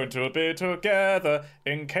 We're going to be together,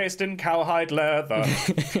 encased in cowhide leather.